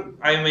first time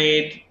I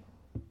made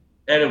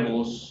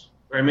edibles,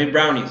 or I made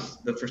brownies,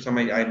 the first time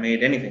I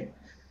made anything,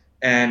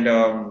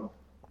 and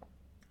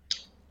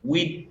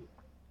we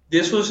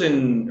this was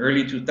in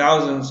early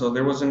 2000s, so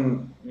there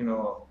wasn't,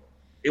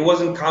 it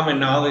wasn't common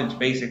knowledge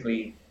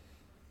basically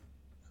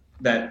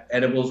that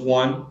edibles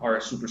one are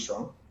super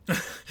strong,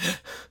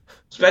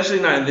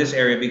 especially not in this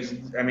area because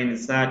I mean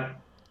it's not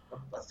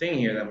a thing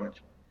here that much.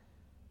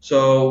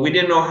 So we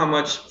didn't know how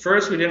much.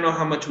 First, we didn't know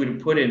how much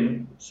we'd put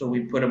in, so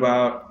we put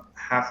about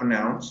half an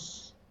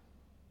ounce.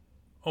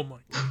 Oh my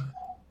god.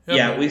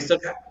 Yeah, Okay. we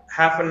stuck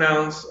half an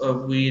ounce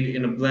of weed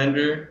in a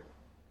blender.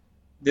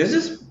 This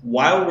is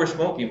while we're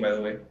smoking, by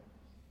the way.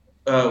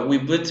 We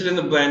blitzed it in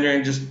the blender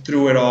and just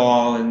threw it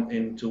all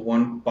into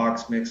one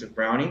box mix of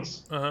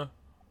brownies. Uh huh.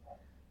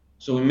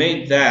 So we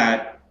made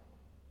that,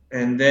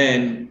 and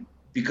then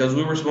because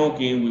we were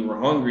smoking, we were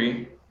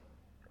hungry,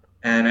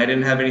 and I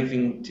didn't have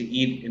anything to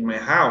eat in my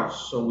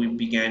house, so we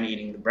began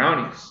eating the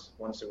brownies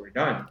once they were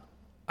done.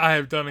 I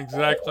have done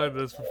exactly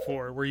this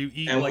before, where you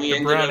eat And like we the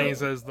ended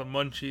brownies up, as the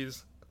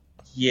munchies.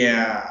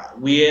 yeah,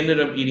 we ended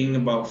up eating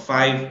about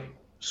 5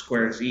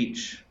 squares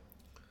each.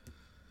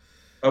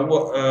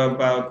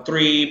 About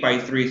 3 by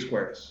 3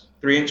 squares,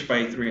 3 inch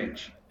by 3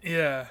 inch.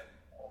 Yeah.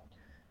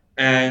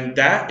 And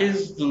that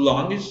is the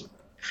longest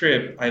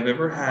trip I've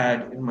ever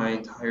had in my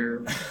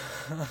entire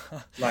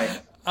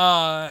life.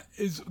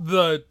 Is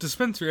the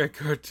dispensary I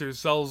go to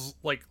sells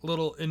like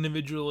little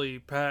individually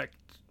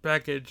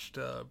packaged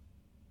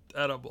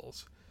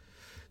edibles.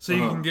 So you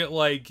can Uh-huh. get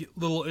like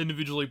little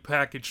individually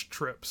packaged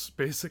trips,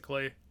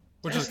 basically,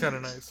 which is That's kind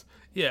of nice. nice.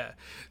 Yeah.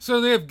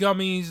 So they have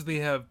gummies, they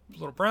have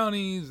little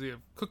brownies, they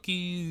have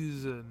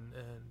cookies, and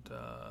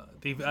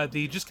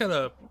they just got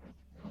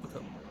like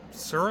a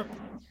syrup,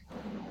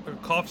 like a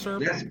cough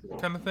syrup That's cool.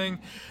 kind of thing.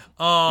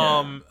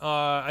 Yeah.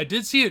 I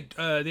did see it.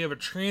 They have a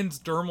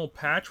transdermal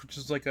patch, which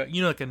is like a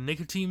like a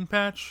nicotine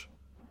patch.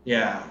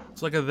 Yeah.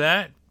 It's like a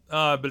that,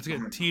 but it's got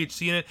Mhm.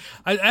 THC in it.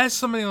 I asked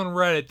somebody on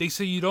Reddit. They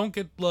say you don't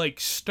get like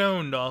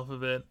stoned off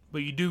of it, but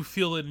you do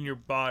feel it in your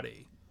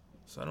body.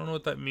 So I don't know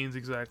what that means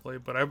exactly,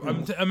 but I'm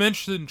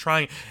interested in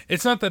trying it.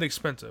 It's not that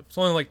expensive. It's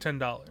only like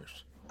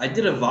 $10. I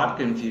did a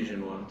vodka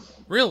infusion once.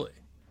 Really?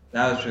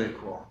 That was really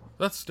cool.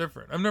 That's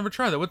different. I've never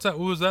tried that. What's that?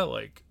 What was that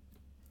like?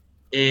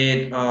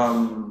 It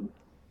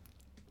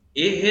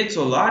it hits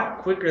a lot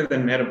quicker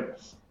than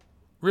edibles.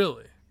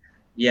 Really?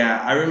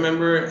 Yeah, I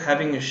remember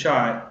having a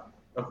shot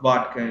of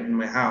vodka in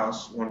my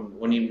house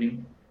one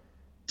evening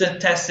to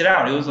test it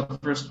out. It was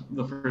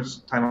the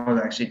first time I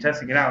was actually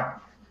testing it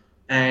out,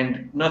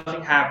 and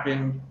nothing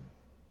happened.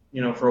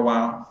 For a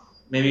while,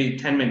 maybe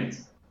 10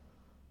 minutes.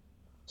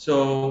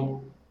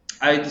 So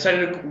I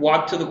decided to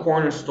walk to the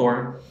corner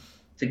store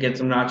to get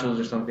some nachos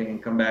or something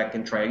and come back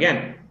and try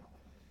again.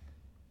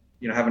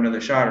 Have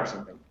another shot or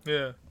something.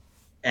 Yeah.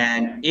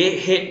 And it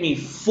hit me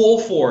full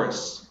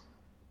force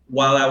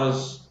while I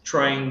was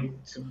trying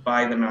to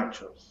buy the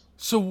nachos.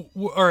 So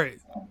all right,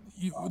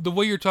 the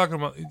way you're talking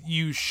about,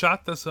 you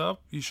shot this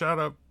up. You shot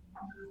up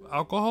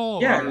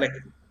alcohol, Yeah, or like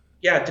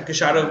yeah, I took a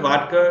shot of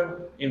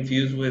vodka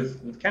infused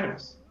with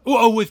cannabis.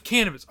 with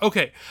cannabis.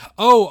 Okay.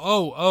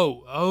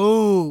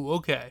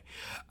 Okay.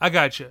 I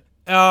gotcha.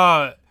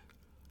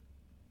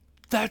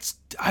 That's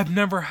I've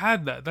never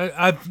had that.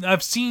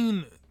 I've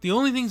seen the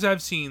only things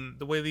I've seen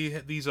the way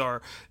these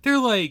are. They're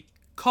like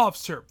cough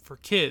syrup for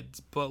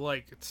kids, but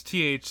like it's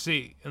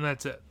THC and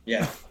that's it.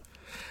 Yeah,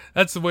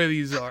 That's the way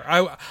these are.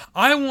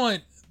 I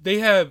want. They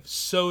have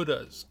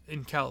sodas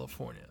in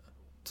California.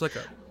 It's like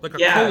a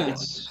yeah, cola,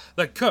 it's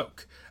like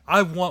Coke.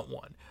 I want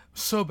one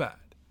so bad.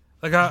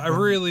 Like I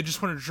really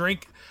just want to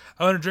drink.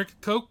 I want to drink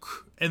a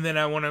Coke, and then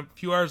I want a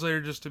few hours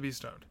later just to be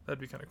stoned. That'd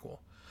be kind of cool.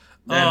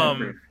 that'd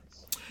be pretty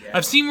nice. Yeah,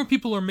 I've seen where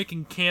people are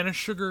making can of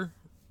sugar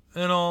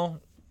and all,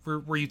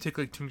 where you take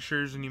like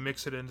tinctures and you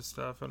mix it into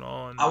stuff and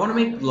all. And I want to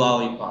make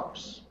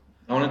lollipops.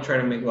 I want to try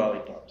to make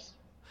lollipops.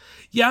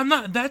 yeah, I'm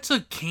not. That's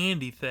a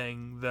candy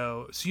thing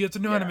though. So you have to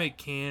know how to Yeah. make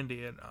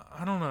candy, and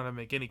I don't know how to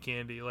make any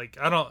candy. Like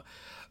I don't.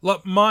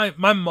 Look, my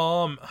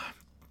mom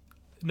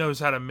knows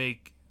how to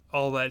make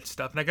all that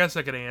stuff, and I guess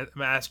I could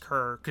ask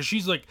her because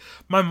she's like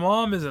my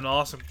mom is an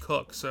awesome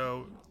cook.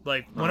 So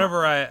like Uh-huh.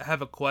 whenever I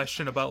have a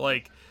question about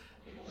like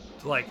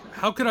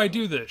how could I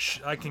do this,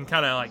 I can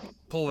kind of like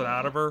pull it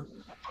out of her,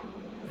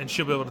 and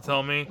she'll be able to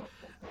tell me.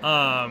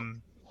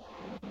 Um,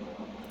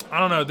 I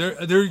don't know.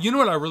 There. You know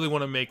what I really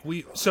want to make?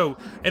 So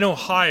in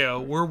Ohio,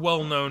 we're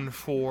well known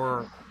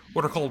for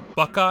what are called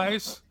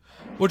Buckeyes,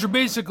 which are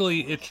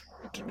basically it's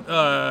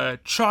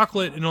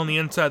chocolate, and on the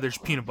inside there's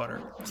peanut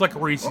butter. It's like a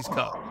Reese's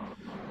cup,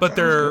 but Sounds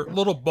they're good.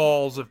 little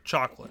balls of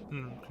chocolate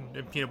and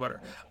peanut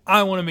butter.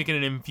 I want to make it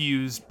an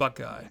infused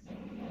Buckeye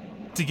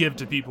to give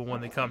to people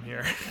when they come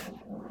here.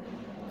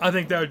 I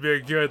think that would be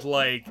a good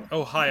like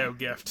Ohio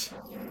gift.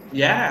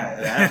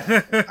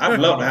 Yeah, I'd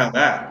love to have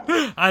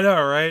that. I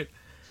know, right?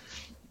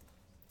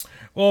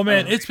 Well,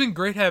 man, Um, it's been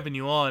great having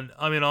you on.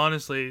 I mean,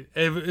 honestly,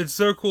 it's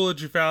so cool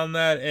that you found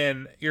that,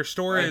 and your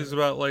stories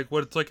about like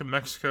what it's like in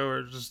Mexico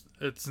are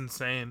just—it's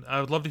insane. I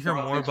would love to hear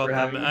well, more thanks for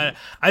about them. having me.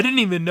 I didn't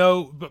even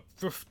know, but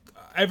for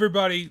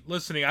everybody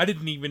listening, I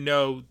didn't even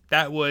know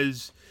that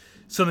was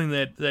something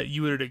that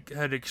you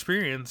had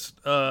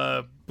experienced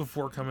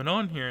before coming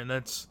on here, and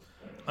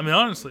I mean,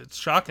 honestly, it's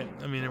shocking.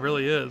 I mean, it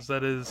really is.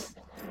 That's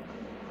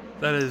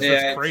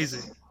Yeah,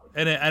 crazy.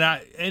 And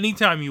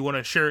anytime you want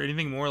to share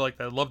anything more like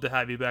that, I'd love to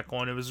have you back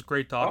on. It was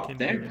great oh, talking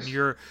to you, and thanks.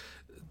 you're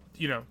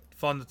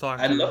fun to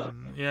talk I to. love.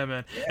 And yeah,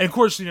 man. Yeah, And of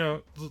course,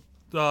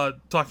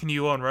 talking to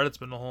you on Reddit's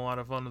been a whole lot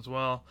of fun as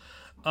well.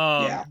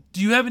 yeah.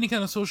 Do you have any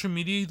kind of social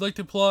media you'd like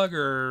to plug,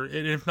 or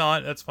if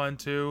not, that's fine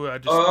too. I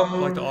just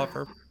like to Um,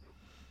 offer.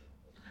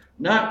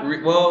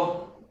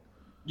 well.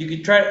 You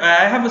could try.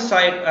 I have a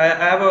site. I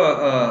have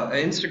a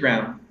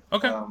Instagram.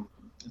 Okay,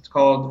 It's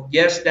called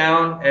Yes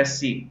Down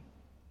SC.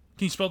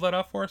 can you spell that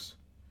out for us?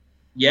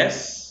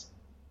 Yes,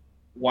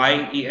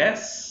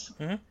 YES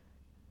Mm-hmm.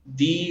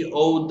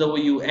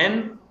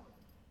 DOWN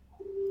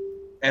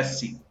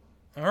SC.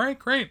 All right,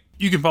 great.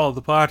 You can follow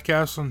the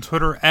podcast on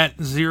Twitter at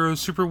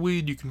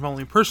ZeroSuperweed. You can follow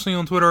me personally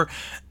on Twitter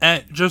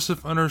at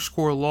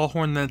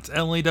Joseph_Lawhorn. That's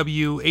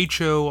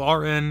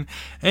LAWHORN.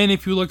 And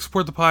if you would like to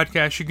support the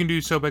podcast, you can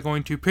do so by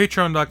going to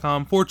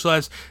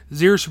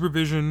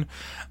patreon.com/ZeroSupervision.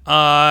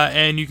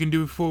 And you can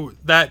do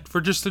that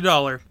for just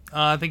 $1.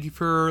 Thank you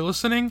for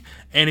listening.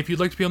 And if you'd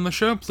like to be on the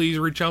show, please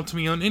reach out to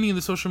me on any of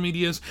the social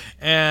medias,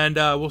 and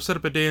we'll set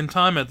up a day and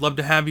time. I'd love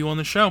to have you on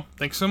the show.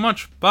 Thanks so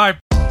much. Bye.